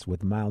patients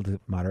with mild to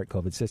moderate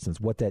COVID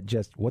symptoms. What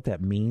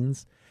that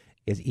means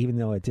is even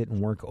though it didn't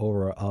work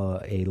over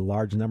a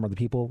large number of the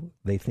people,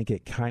 they think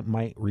it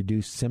might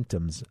reduce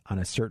symptoms on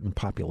a certain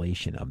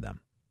population of them.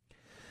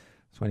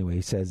 So anyway,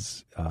 he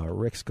says,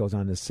 Ricks goes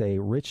on to say,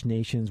 rich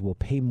nations will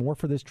pay more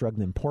for this drug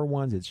than poor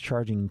ones. It's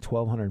charging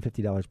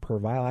 $1,250 per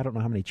vial. I don't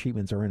know how many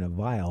treatments are in a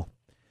vial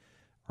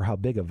or how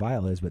big a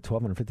vial is, but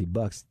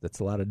 $1,250, that's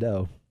a lot of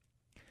dough,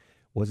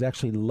 was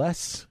actually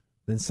less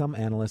than some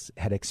analysts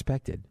had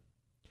expected.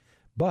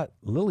 But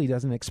Lilly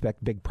doesn't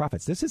expect big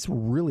profits. This is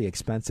really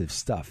expensive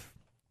stuff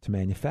to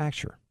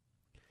manufacture.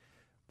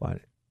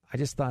 But I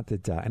just thought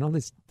that, I know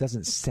this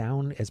doesn't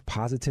sound as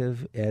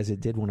positive as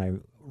it did when I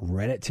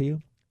read it to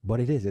you, but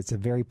it is. It's a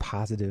very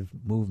positive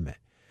movement.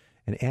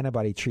 An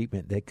antibody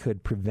treatment that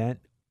could prevent,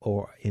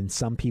 or in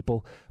some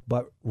people,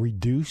 but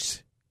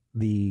reduce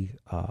the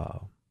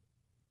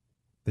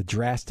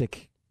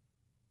drastic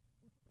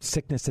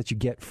sickness that you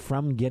get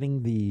from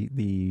getting the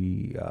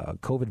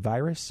COVID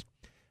virus.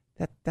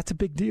 That's a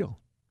big deal.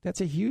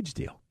 That's a huge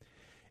deal.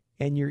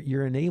 And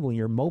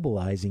you're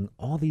mobilizing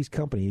all these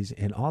companies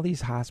and all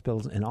these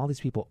hospitals and all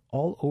these people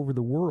all over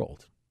the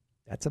world.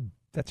 That's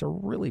a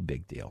really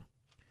big deal.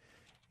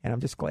 And I'm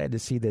just glad to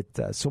see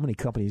that so many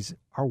companies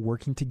are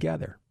working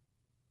together.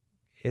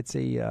 It's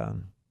a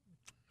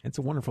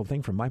wonderful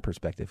thing from my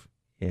perspective.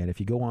 And if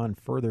you go on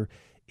further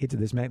into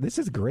this this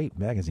is a great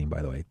magazine,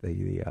 by the way.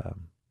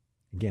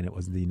 Again, it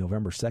was the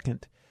November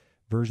 2nd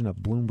version of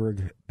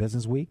Bloomberg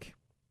Business Week.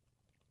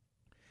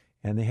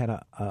 And they had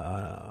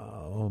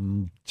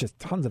just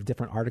tons of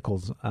different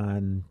articles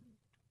on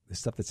the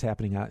stuff that's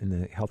happening out in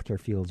the healthcare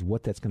fields,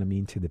 what that's going to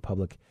mean to the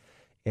public.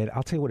 And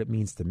I'll tell you what it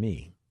means to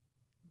me,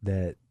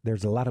 that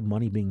there's a lot of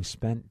money being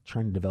spent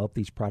trying to develop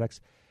these products.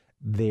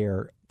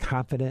 They're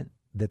confident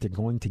that they're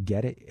going to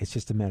get it. It's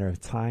just a matter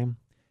of time.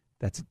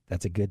 That's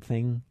a good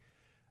thing.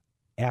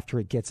 After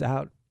it gets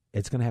out,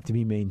 it's going to have to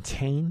be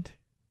maintained.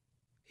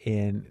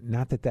 And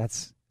not that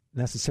that's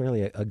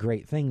necessarily a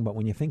great thing, but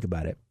when you think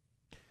about it,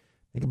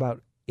 think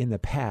about in the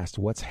past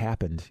what's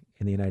happened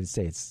in the United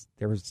States.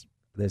 There was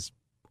this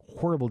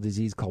horrible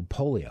disease called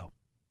polio.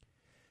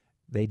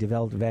 They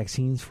developed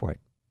vaccines for it.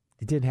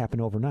 It didn't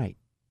happen overnight.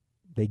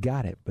 They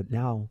got it, but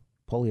now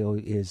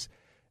polio is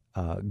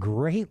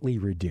greatly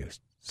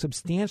reduced,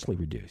 substantially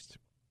reduced.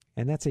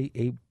 And that's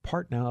a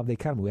part now of the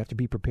economy. We have to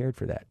be prepared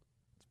for that.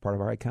 It's part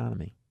of our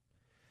economy.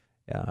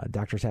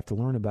 Doctors have to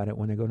learn about it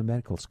when they go to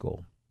medical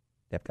school.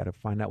 They've got to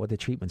find out what the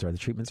treatments are. The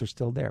treatments are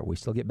still there. We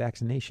still get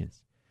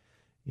vaccinations.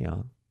 You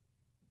know,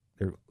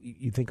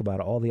 you think about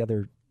all the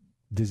other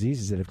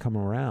diseases that have come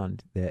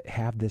around that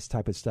have this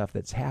type of stuff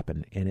that's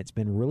happened, and it's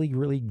been really,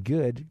 really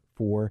good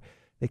for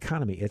the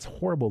economy. It's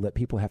horrible that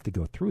people have to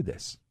go through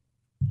this.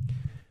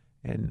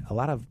 And a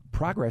lot of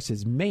progress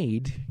is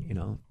made,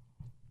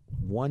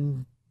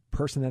 one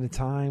person at a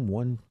time,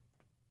 one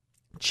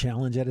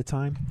challenge at a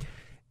time.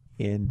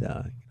 And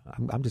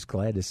I'm just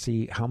glad to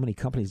see how many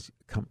companies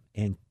come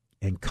and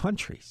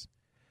countries,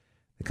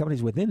 the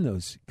companies within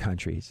those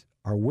countries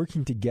are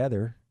working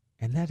together,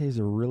 and that is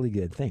a really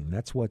good thing.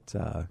 That's what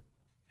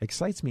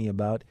excites me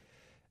about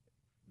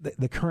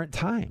the current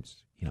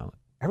times.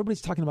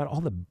 Everybody's talking about all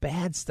the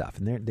bad stuff,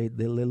 and they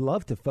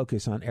love to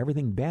focus on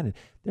everything bad. And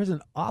there's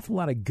an awful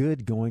lot of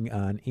good going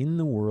on in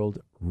the world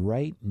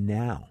right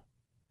now.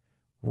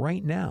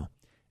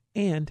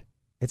 And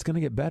it's going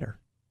to get better.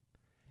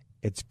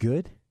 It's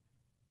good,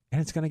 and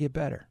it's going to get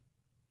better.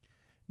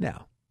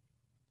 Now,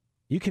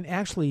 you can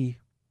actually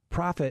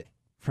profit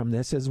from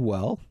this as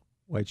well,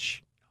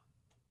 which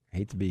I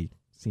hate to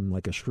seem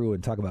like a shrew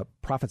and talk about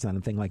profits on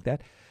a thing like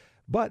that,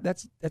 but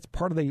that's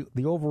part of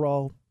the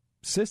overall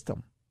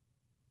system.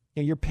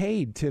 You're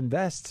paid to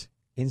invest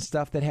in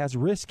stuff that has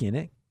risk in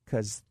it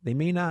because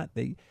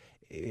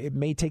it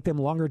may take them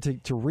longer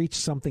to reach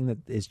something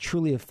that is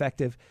truly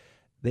effective.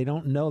 They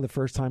don't know the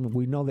first time.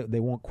 We know that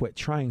they won't quit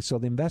trying. So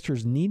the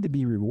investors need to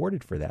be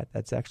rewarded for that.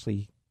 That's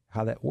actually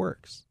how that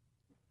works.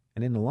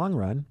 And in the long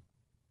run,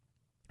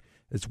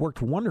 it's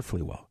worked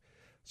wonderfully well.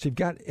 So you've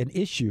got an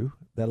issue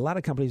that a lot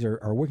of companies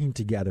are working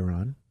together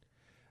on.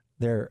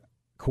 They're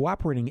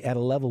cooperating at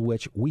a level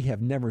which we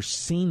have never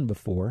seen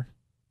before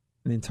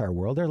in the entire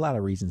world. There are a lot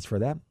of reasons for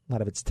that. A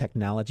lot of it's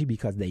technology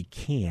because they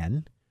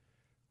can.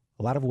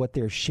 A lot of what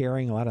they're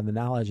sharing, a lot of the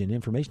knowledge and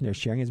information they're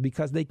sharing is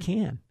because they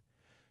can.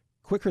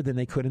 Quicker than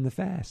they could in the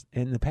past.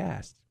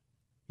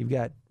 You've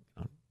got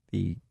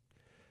the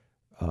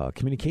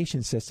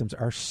communication systems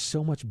are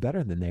so much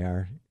better than they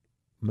are,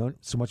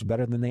 so much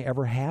better than they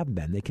ever have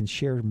been. They can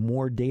share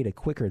more data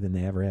quicker than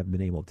they ever have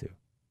been able to.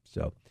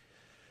 So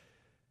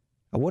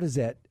What does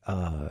that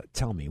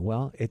tell me?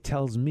 Well, it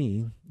tells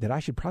me that I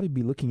should probably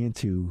be looking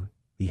into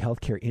the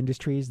healthcare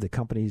industries, the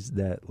companies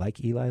that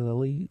like Eli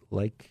Lilly,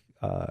 like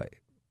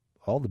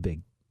all the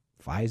big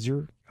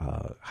Pfizer,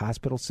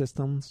 hospital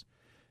systems,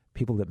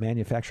 people that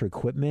manufacture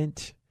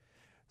equipment.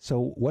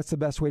 So what's the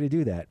best way to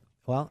do that?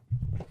 Well,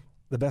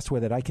 the best way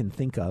that I can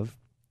think of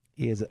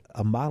is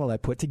a model I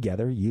put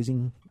together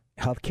using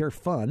healthcare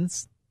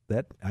funds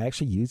that I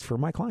actually use for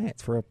my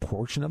clients for a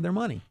portion of their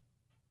money.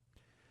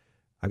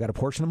 I got a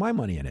portion of my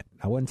money in it.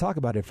 I wouldn't talk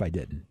about it if I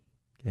didn't.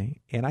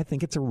 Okay, and I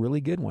think it's a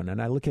really good one.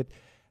 And I look at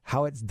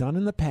how it's done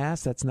in the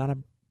past. That's not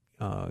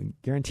a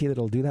guarantee that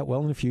it'll do that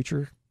well in the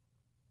future.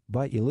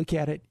 But you look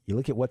at it, you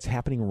look at what's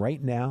happening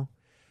right now.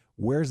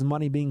 Where's the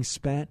money being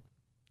spent?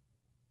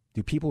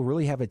 Do people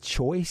really have a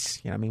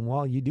choice? I mean,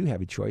 well, you do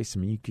have a choice. I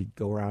mean, you could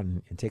go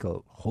around and take a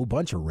whole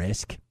bunch of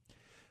risk,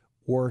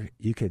 or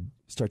you could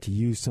start to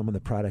use some of the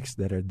products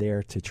that are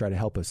there to try to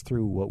help us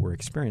through what we're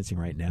experiencing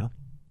right now.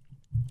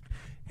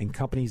 And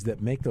companies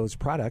that make those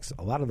products,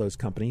 a lot of those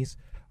companies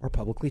are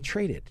publicly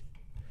traded.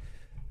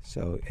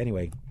 So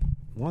anyway,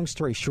 long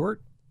story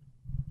short,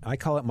 I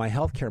call it my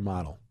healthcare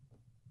model.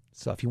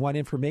 So if you want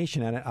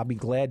information on it, I'll be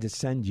glad to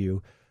send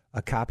you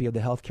a copy of the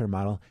healthcare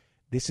model.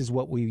 This is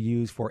what we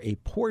use for a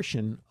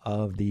portion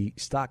of the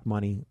stock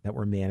money that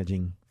we're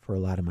managing for a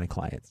lot of my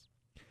clients.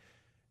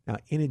 Now,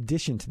 in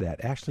addition to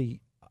that,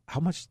 actually, how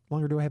much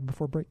longer do I have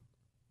before break?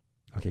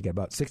 Okay, got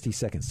about 60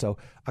 seconds. So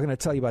I'm going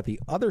to tell you about the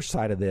other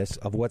side of this,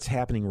 of what's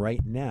happening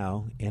right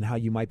now and how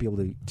you might be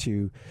able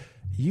to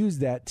use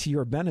that to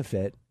your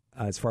benefit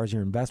as far as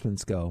your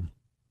investments go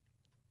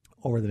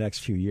over the next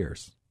few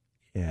years.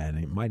 And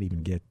it might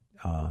even get,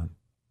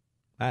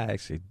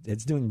 actually,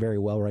 it's doing very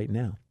well right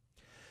now.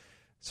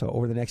 So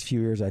over the next few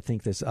years, I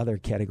think this other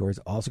category is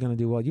also going to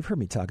do well. You've heard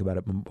me talk about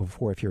it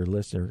before if you're a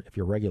listener, if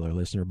you're a regular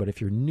listener. But if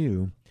you're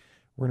new,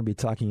 we're going to be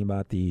talking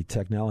about the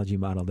technology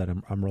model that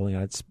I'm rolling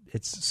out.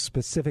 It's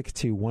specific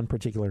to one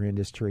particular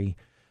industry.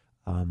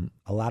 A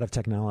lot of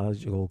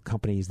technological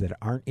companies that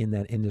aren't in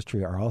that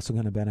industry are also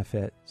going to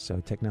benefit. So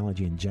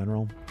technology in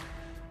general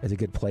is a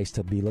good place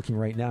to be looking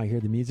right now. Hear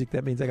the music.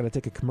 That means I got to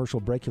take a commercial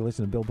break. You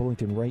listen to Bill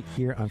Bullington right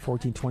here on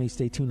 1420.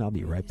 Stay tuned. I'll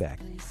be right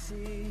back.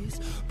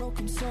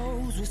 Broken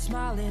souls with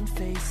smiling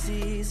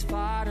faces,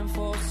 fighting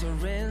for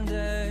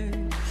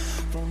surrender.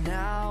 For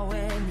now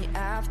and the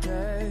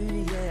after,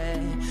 yeah.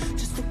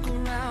 Just look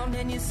around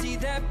and you see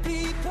that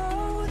people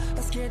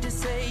are scared to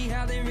say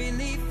how they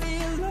really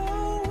feel.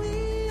 Oh,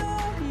 we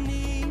all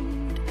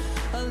need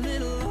a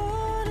little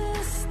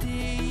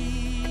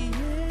honesty.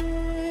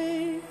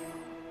 Yeah.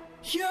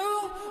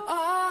 You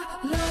are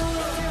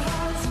love. Your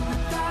heart's in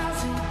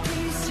 1,000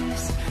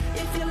 pieces.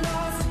 If you're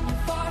lost and you're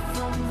far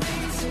from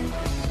reason,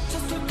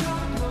 just look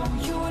up, know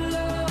you're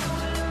loved.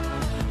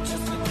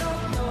 Just look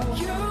up, know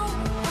you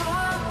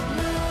are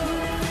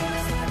loved. It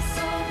feels like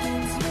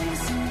something's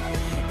missing.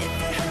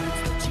 If it hurts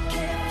but you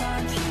can't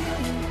find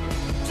healing,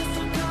 just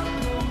look up,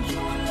 know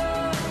you're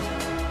loved.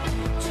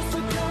 Just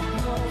look up,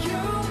 know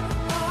you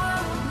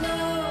are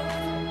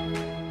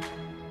loved.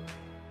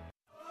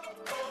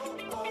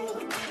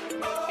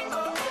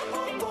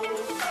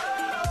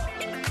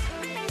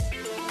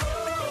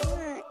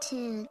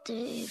 2, 3.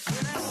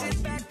 When I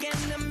sit back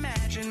and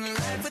imagine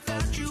life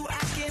without you, I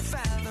can't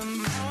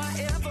fathom how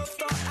I ever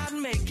thought I'd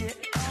make it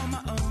on my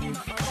own.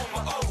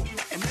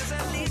 And there's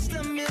at least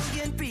a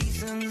million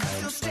reasons I'm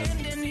still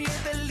standing here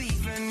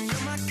believing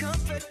you're my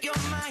comfort, you're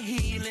my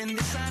healing.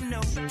 This I know.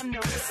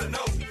 This I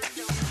know.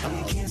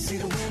 You can't see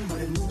the wind,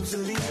 but it moves the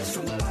leaves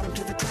from the bottom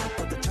to the top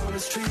of the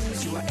tallest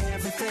trees. You are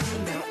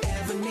everything they'll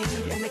ever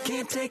need, and they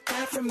can't take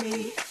that from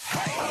me.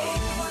 Hey,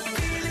 oh, I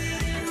feel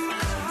it in my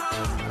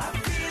heart. I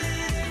feel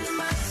it in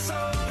my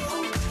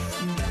soul.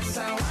 That's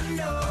how I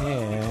know.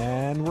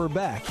 And we're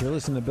back. You're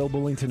listening to Bill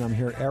Bullington. I'm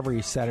here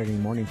every Saturday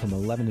morning from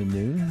 11 to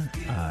noon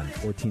on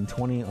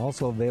 1420.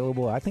 Also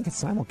available, I think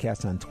it's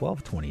simulcast on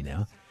 1220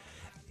 now.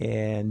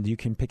 And you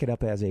can pick it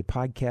up as a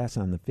podcast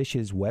on the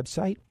Fish's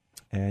website.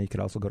 And you could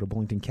also go to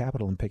Bullington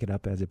Capital and pick it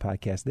up as a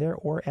podcast there,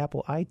 or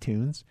Apple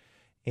iTunes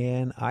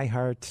and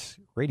iHeart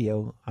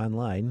Radio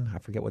online. I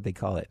forget what they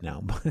call it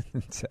now. But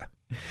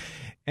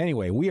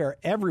anyway, we are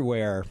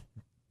everywhere.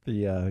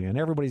 And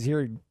everybody's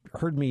here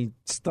heard me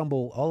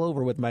stumble all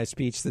over with my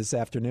speech this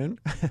afternoon.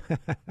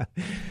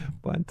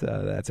 But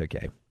that's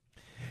okay.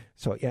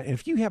 So, yeah,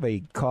 if you have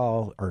a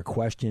call or a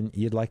question,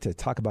 you'd like to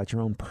talk about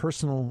your own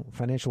personal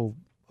financial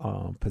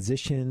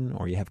position,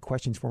 or you have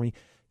questions for me,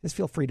 just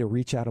feel free to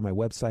reach out on my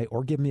website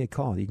or give me a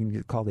call. You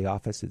can call the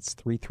office. It's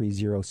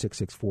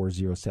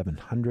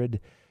 330-664-0700,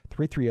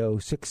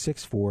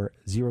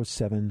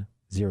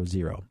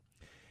 330-664-0700.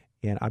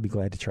 And I'll be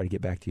glad to try to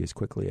get back to you as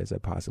quickly as I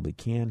possibly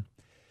can.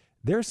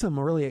 There's some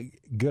really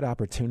good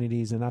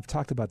opportunities, and I've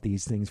talked about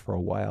these things for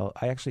a while.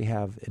 I actually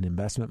have an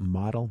investment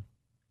model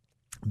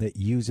that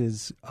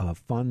uses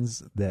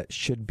funds that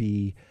should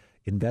be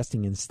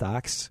investing in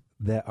stocks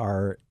that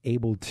are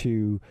able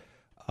to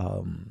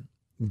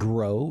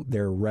grow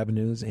their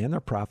revenues and their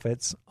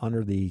profits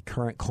under the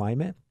current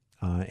climate.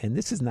 And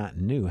this is not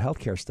new.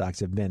 Healthcare stocks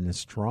have been a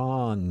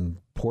strong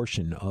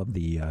portion of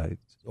the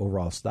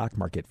overall stock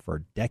market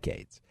for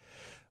decades.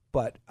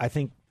 But I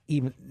think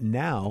even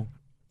now,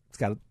 it's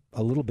got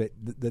a little bit,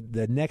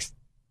 the next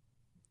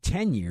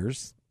 10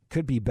 years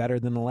could be better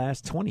than the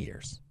last 20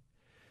 years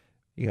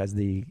because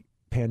the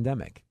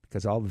pandemic,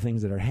 because all the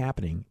things that are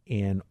happening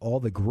and all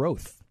the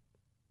growth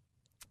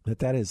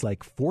that is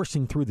like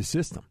forcing through the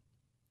system.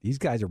 These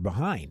guys are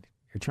behind.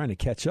 They're trying to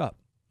catch up,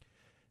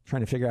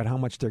 trying to figure out how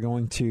much they're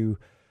going to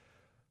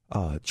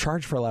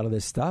charge for a lot of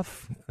this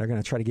stuff. They're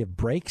going to try to give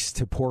breaks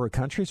to poorer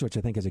countries, which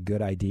I think is a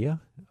good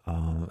idea,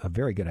 a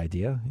very good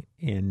idea.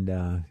 And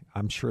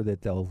I'm sure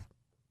that they'll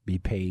be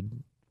paid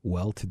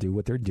well to do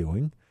what they're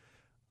doing.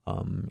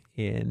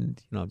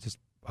 And, just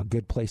a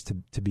good place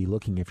to be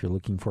looking if you're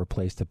looking for a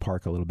place to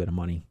park a little bit of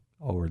money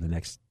over the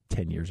next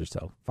 10 years or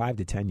so, 5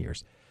 to 10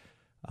 years.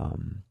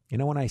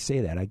 When I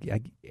say that,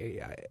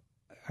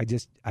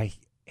 I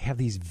have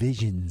these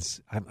visions.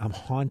 I'm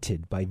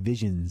haunted by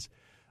visions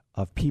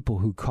of people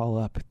who call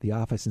up the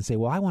office and say,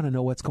 well, I want to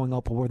know what's going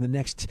up over the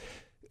next,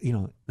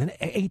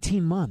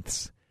 18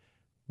 months.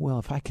 Well,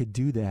 if I could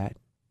do that,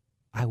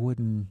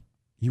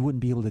 you wouldn't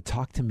be able to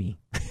talk to me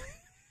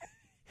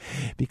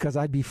because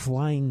I'd be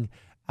flying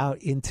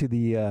out into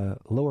the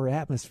lower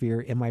atmosphere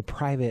in my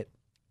private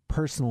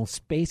personal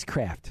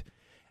spacecraft.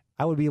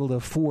 I would be able to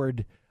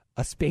afford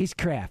a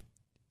spacecraft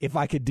if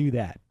I could do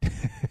that.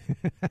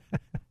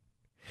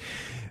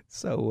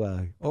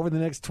 So over the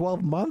next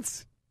 12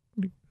 months,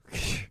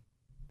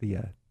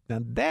 now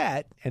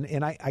that,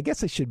 and I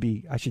guess I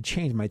should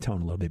change my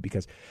tone a little bit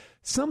because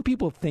some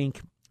people think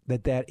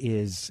that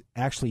is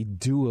actually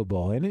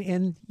doable.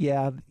 And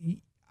yeah,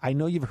 I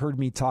know you've heard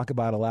me talk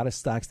about a lot of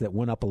stocks that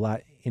went up a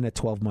lot in a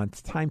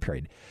 12-month time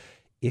period.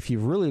 If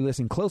you've really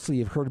listened closely,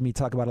 you've heard me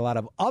talk about a lot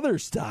of other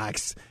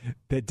stocks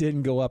that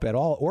didn't go up at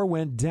all or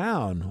went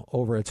down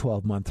over a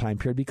 12-month time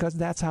period because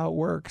that's how it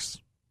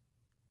works.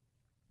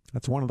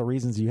 That's one of the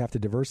reasons you have to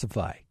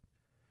diversify.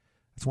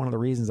 That's one of the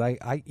reasons I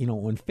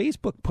when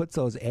Facebook puts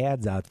those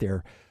ads out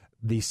there,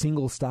 the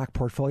single stock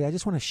portfolio, I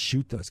just want to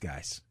shoot those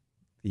guys.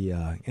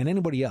 And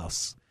anybody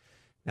else.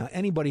 Now,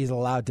 anybody is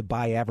allowed to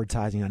buy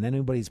advertising on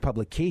anybody's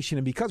publication.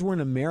 And because we're in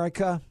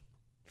America,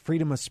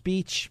 freedom of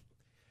speech,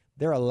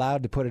 they're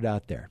allowed to put it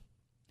out there.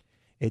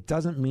 It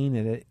doesn't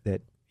mean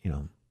that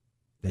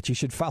you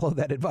should follow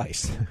that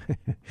advice.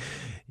 You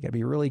got to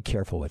be really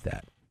careful with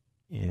that.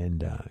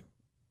 And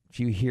if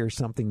you hear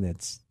something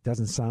that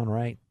doesn't sound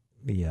right,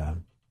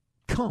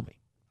 call me.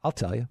 I'll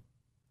tell you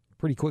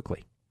pretty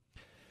quickly.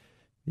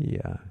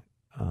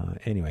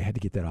 Anyway, I had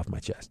to get that off my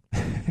chest.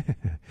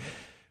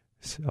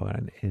 So,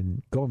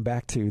 and going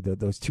back to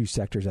those two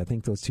sectors, I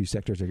think those two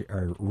sectors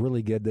are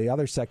really good. The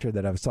other sector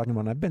that I was talking about,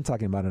 and I've been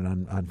talking about it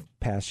on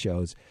past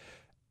shows,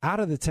 out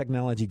of the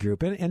technology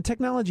group and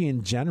technology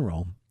in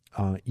general,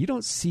 you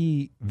don't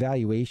see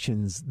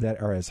valuations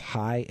that are as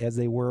high as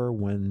they were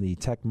when the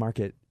tech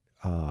market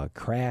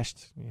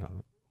crashed,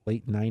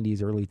 late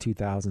 90s, early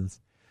 2000s.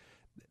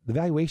 The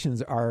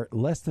valuations are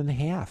less than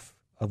half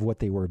of what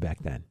they were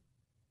back then.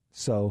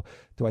 So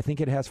do I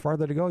think it has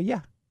farther to go? Yeah,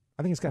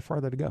 I think it's got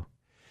farther to go.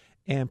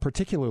 And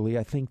particularly,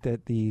 I think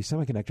that the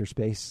semiconductor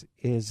space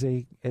is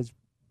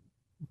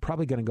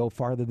probably going to go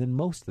farther than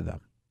most of them.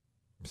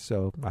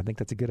 So I think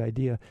that's a good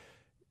idea.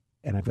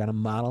 And I've got a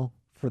model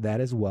for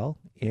that as well.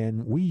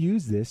 And we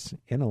use this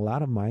in a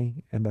lot of my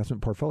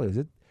investment portfolios.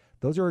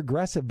 Those are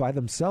aggressive by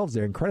themselves.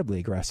 They're incredibly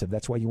aggressive.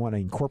 That's why you want to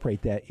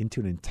incorporate that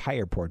into an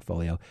entire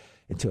portfolio,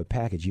 into a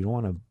package. You don't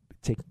want to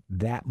take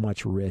that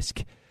much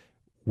risk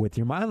with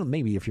your mind.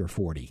 Maybe if you're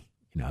 40.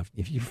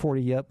 If you're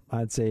 40 up,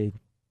 I'd say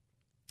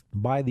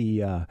buy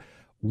the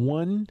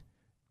one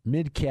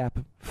mid-cap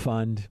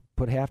fund,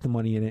 put half the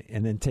money in it,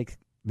 and then take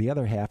the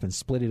other half and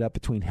split it up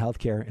between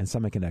healthcare and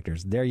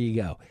semiconductors. There you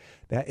go.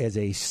 That is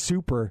a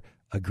super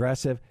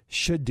aggressive,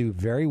 should do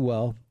very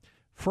well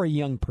for a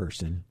young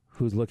person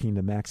who's looking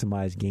to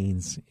maximize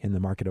gains in the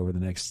market over the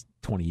next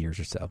 20 years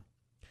or so.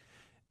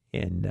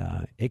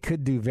 And it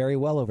could do very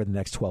well over the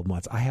next 12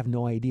 months. I have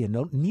no idea.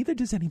 Neither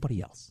does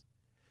anybody else.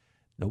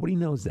 Nobody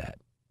knows that.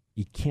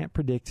 You can't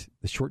predict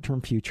the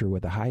short-term future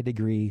with a high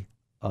degree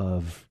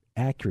of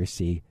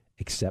accuracy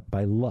except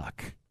by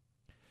luck.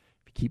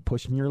 If you keep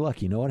pushing your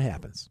luck, you know what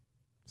happens.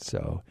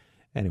 So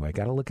anyway,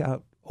 got to look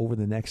out over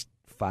the next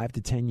 5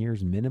 to 10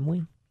 years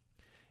minimally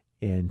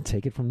and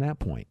take it from that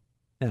point.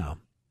 Now,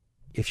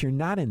 if you're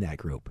not in that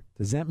group,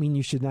 does that mean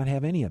you should not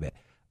have any of it?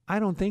 I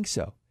don't think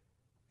so.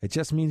 It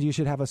just means you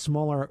should have a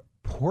smaller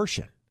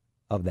portion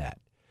of that.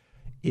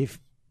 If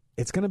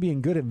it's going to be a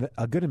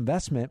good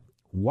investment,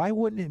 why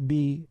wouldn't it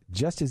be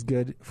just as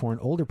good for an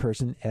older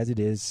person as it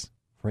is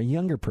for a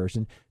younger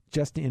person,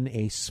 just in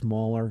a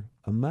smaller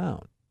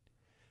amount?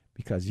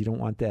 Because you don't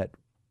want that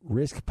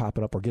risk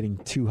popping up or getting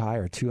too high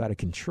or too out of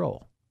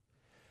control.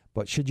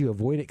 But should you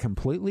avoid it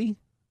completely?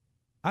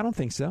 I don't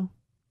think so.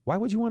 Why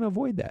would you want to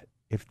avoid that?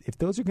 If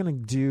those are going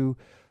to do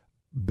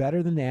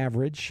better than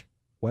average,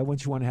 why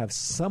wouldn't you want to have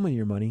some of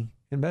your money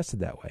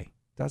invested that way?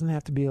 It doesn't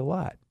have to be a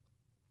lot.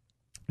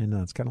 And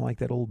it's kind of like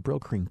that old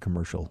Brill-Cream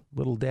commercial.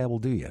 Little dab will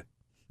do you.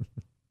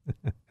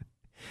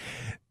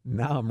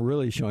 Now I'm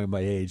really showing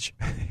my age.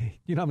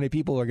 You know how many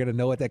people are going to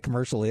know what that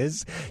commercial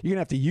is? You're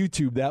going to have to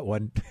YouTube that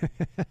one.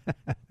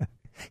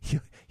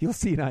 You'll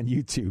see it on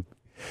YouTube.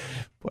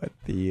 But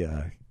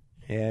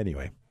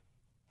anyway,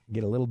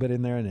 get a little bit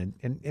in there,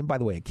 and by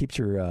the way, it keeps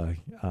you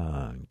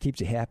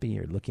happy.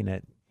 You're looking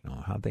at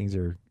how things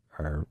are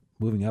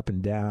moving up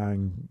and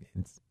down.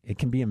 It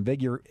can be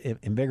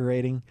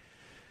invigorating.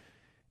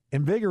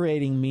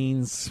 Invigorating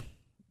means,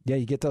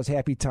 you get those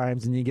happy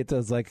times, and you get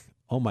those like,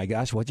 oh my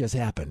gosh, what just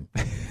happened?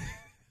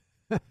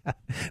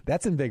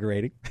 That's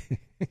invigorating.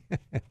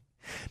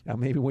 Now,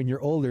 maybe when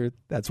you're older,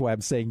 that's why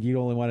I'm saying you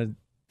only want to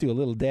do a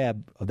little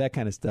dab of that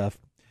kind of stuff,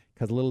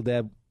 because a little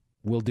dab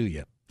will do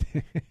you.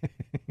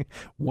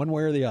 One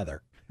way or the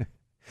other.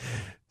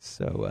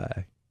 So,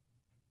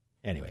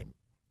 anyway,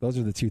 those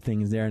are the two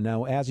things there.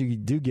 Now, as you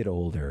do get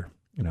older,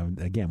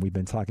 again, we've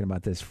been talking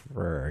about this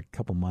for a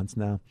couple months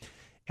now.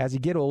 As you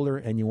get older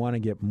and you want to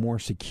get more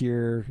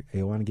secure,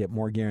 you want to get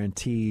more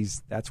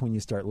guarantees, that's when you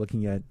start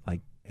looking at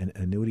like an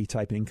annuity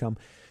type income.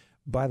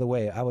 By the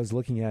way, I was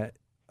looking at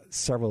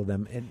several of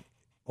them, and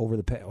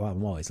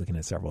I'm always looking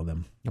at several of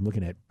them. I'm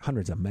looking at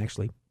hundreds of them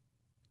actually.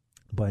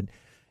 But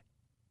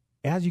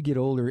as you get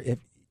older, if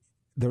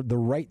the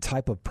right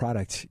type of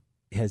product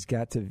has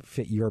got to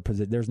fit your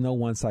position, there's no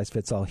one size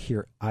fits all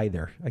here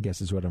either, I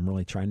guess is what I'm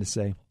really trying to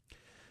say.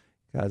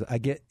 Because I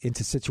get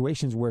into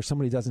situations where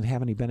somebody doesn't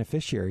have any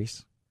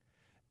beneficiaries.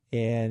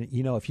 And,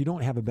 if you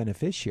don't have a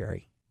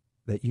beneficiary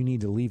that you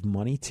need to leave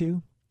money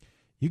to,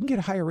 you can get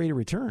a higher rate of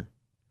return.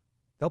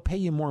 They'll pay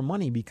you more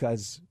money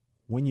because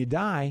when you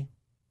die,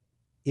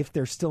 if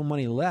there's still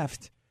money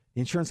left, the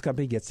insurance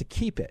company gets to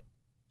keep it.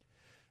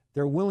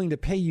 They're willing to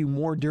pay you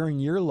more during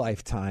your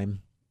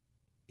lifetime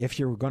if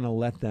you're going to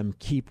let them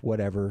keep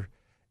whatever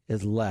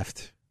is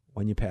left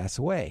when you pass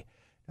away.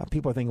 Now,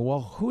 people are thinking,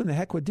 well, who in the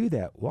heck would do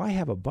that? Well, I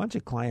have a bunch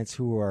of clients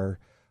who are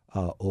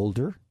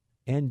older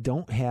and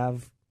don't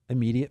have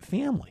immediate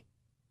family.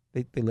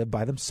 They live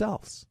by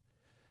themselves.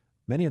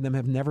 Many of them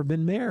have never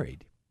been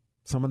married.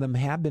 Some of them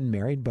have been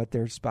married, but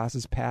their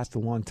spouses passed a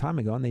long time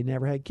ago and they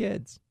never had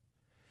kids.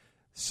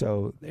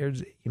 So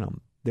there's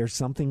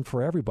something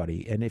for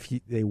everybody. And if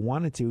they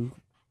wanted to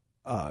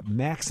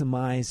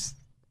maximize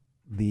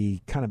the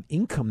kind of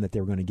income that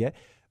they were going to get,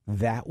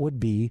 that would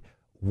be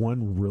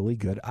one really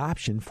good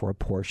option for a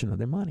portion of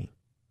their money.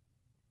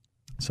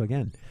 So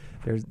again,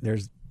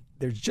 there's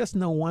just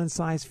no one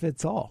size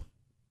fits all.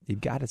 You've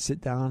got to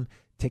sit down,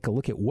 take a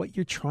look at what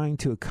you're trying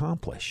to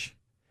accomplish,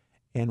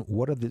 and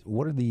what are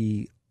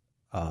the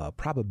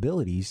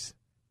probabilities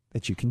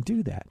that you can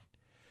do that.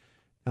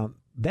 Now,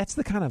 that's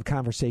the kind of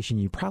conversation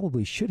you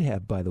probably should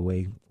have, by the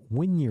way,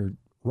 when you're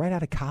right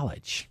out of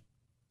college.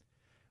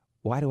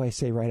 Why do I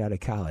say right out of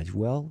college?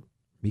 Well,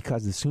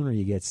 because the sooner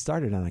you get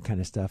started on that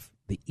kind of stuff,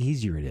 the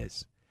easier it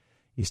is.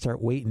 You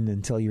start waiting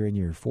until you're in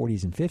your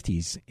 40s and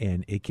 50s,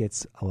 and it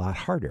gets a lot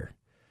harder.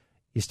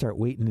 You start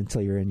waiting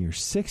until you're in your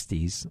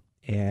 60s,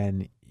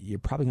 and you're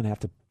probably going to have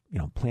to,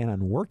 plan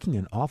on working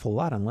an awful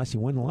lot unless you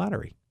win the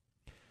lottery.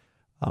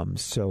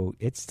 So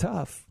it's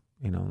tough.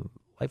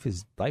 Life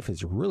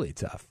is really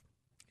tough.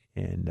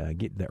 And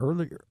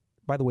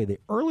by the way, the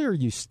earlier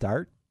you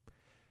start,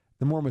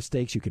 the more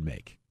mistakes you can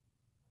make.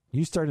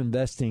 You start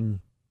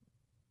investing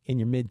in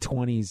your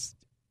mid-20s,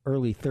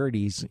 early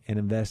 30s, and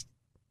invest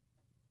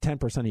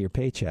 10% of your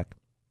paycheck,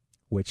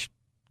 which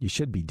you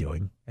should be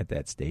doing at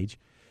that stage.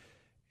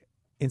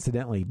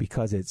 Incidentally,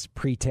 because it's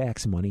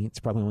pre-tax money, it's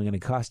probably only going to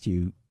cost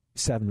you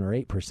 7 or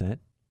 8%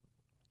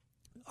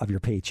 of your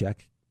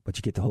paycheck, but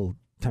you get the whole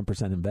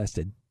 10%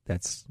 invested.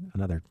 That's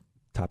another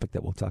topic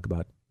that we'll talk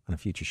about on a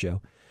future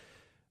show.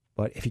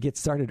 But if you get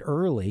started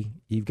early,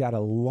 you've got a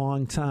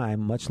long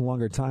time, much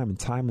longer time, and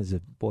time is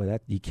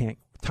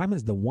time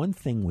is the one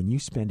thing when you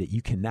spend it,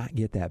 you cannot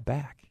get that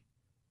back.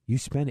 You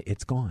spend it,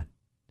 it's gone.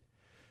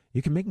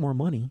 You can make more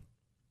money.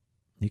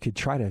 You could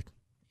try to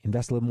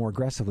invest a little more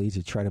aggressively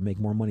to try to make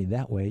more money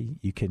that way.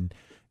 You can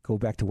go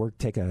back to work,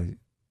 take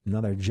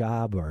another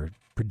job, or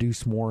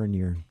produce more in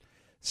your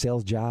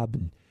sales job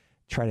and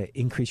try to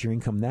increase your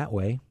income that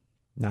way.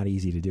 Not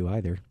easy to do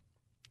either.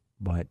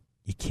 But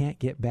you can't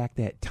get back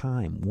that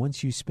time.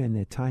 Once you spend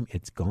that time,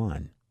 it's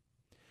gone.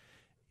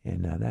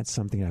 And that's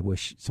something I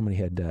wish somebody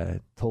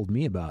had told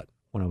me about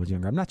when I was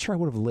younger. I'm not sure I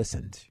would have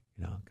listened,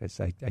 because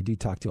I do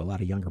talk to a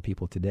lot of younger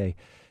people today,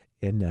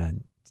 and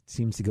it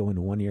seems to go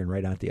into one ear and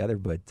right out the other,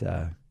 but,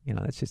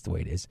 that's just the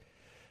way it is.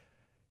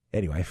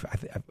 Anyway,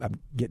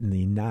 I'm getting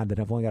the nod that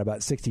I've only got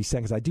about 60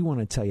 seconds. I do want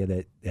to tell you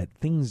that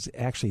things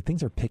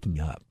are picking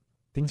up.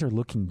 Things are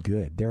looking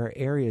good. There are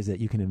areas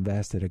that you can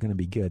invest that are going to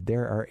be good.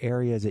 There are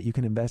areas that you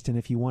can invest in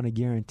if you want a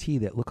guarantee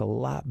that look a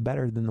lot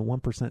better than the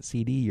 1%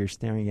 CD you're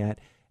staring at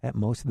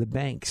most of the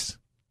banks.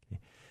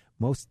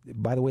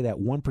 By the way, that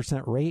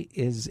 1% rate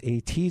is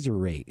a teaser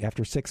rate.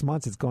 After 6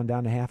 months, it's going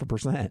down to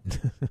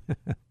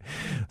 0.5%.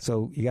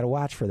 So you got to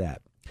watch for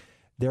that.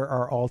 There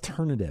are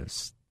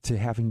alternatives to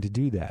having to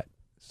do that.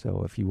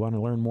 So if you want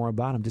to learn more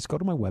about them, just go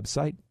to my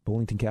website,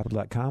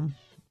 bullingtoncapital.com.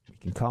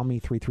 You can call me,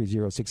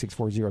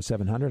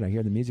 330-664-0700. I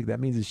hear the music. That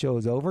means the show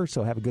is over.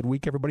 So have a good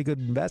week, everybody. Good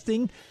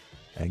investing,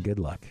 and good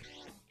luck.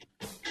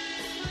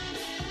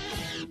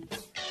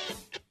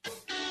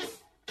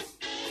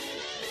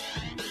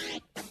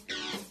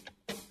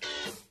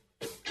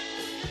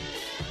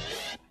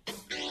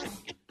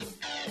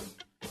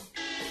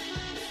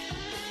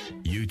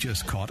 You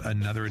just caught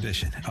another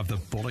edition of the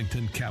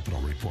Bullington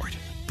Capital Report,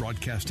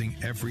 broadcasting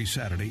every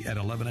Saturday at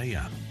 11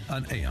 a.m.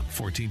 on AM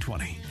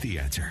 1420. The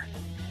Answer.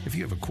 If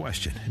you have a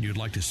question and you'd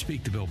like to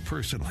speak to Bill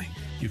personally,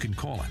 you can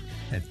call him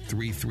at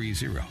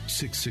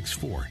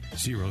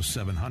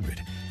 330-664-0700.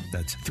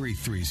 That's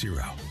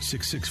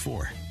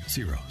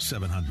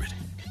 330-664-0700.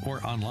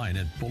 Or online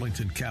at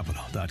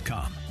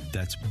bullingtoncapital.com.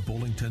 That's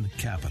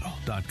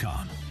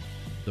bullingtoncapital.com.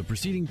 The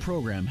preceding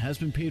program has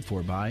been paid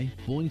for by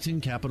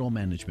Bullington Capital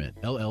Management,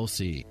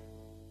 LLC.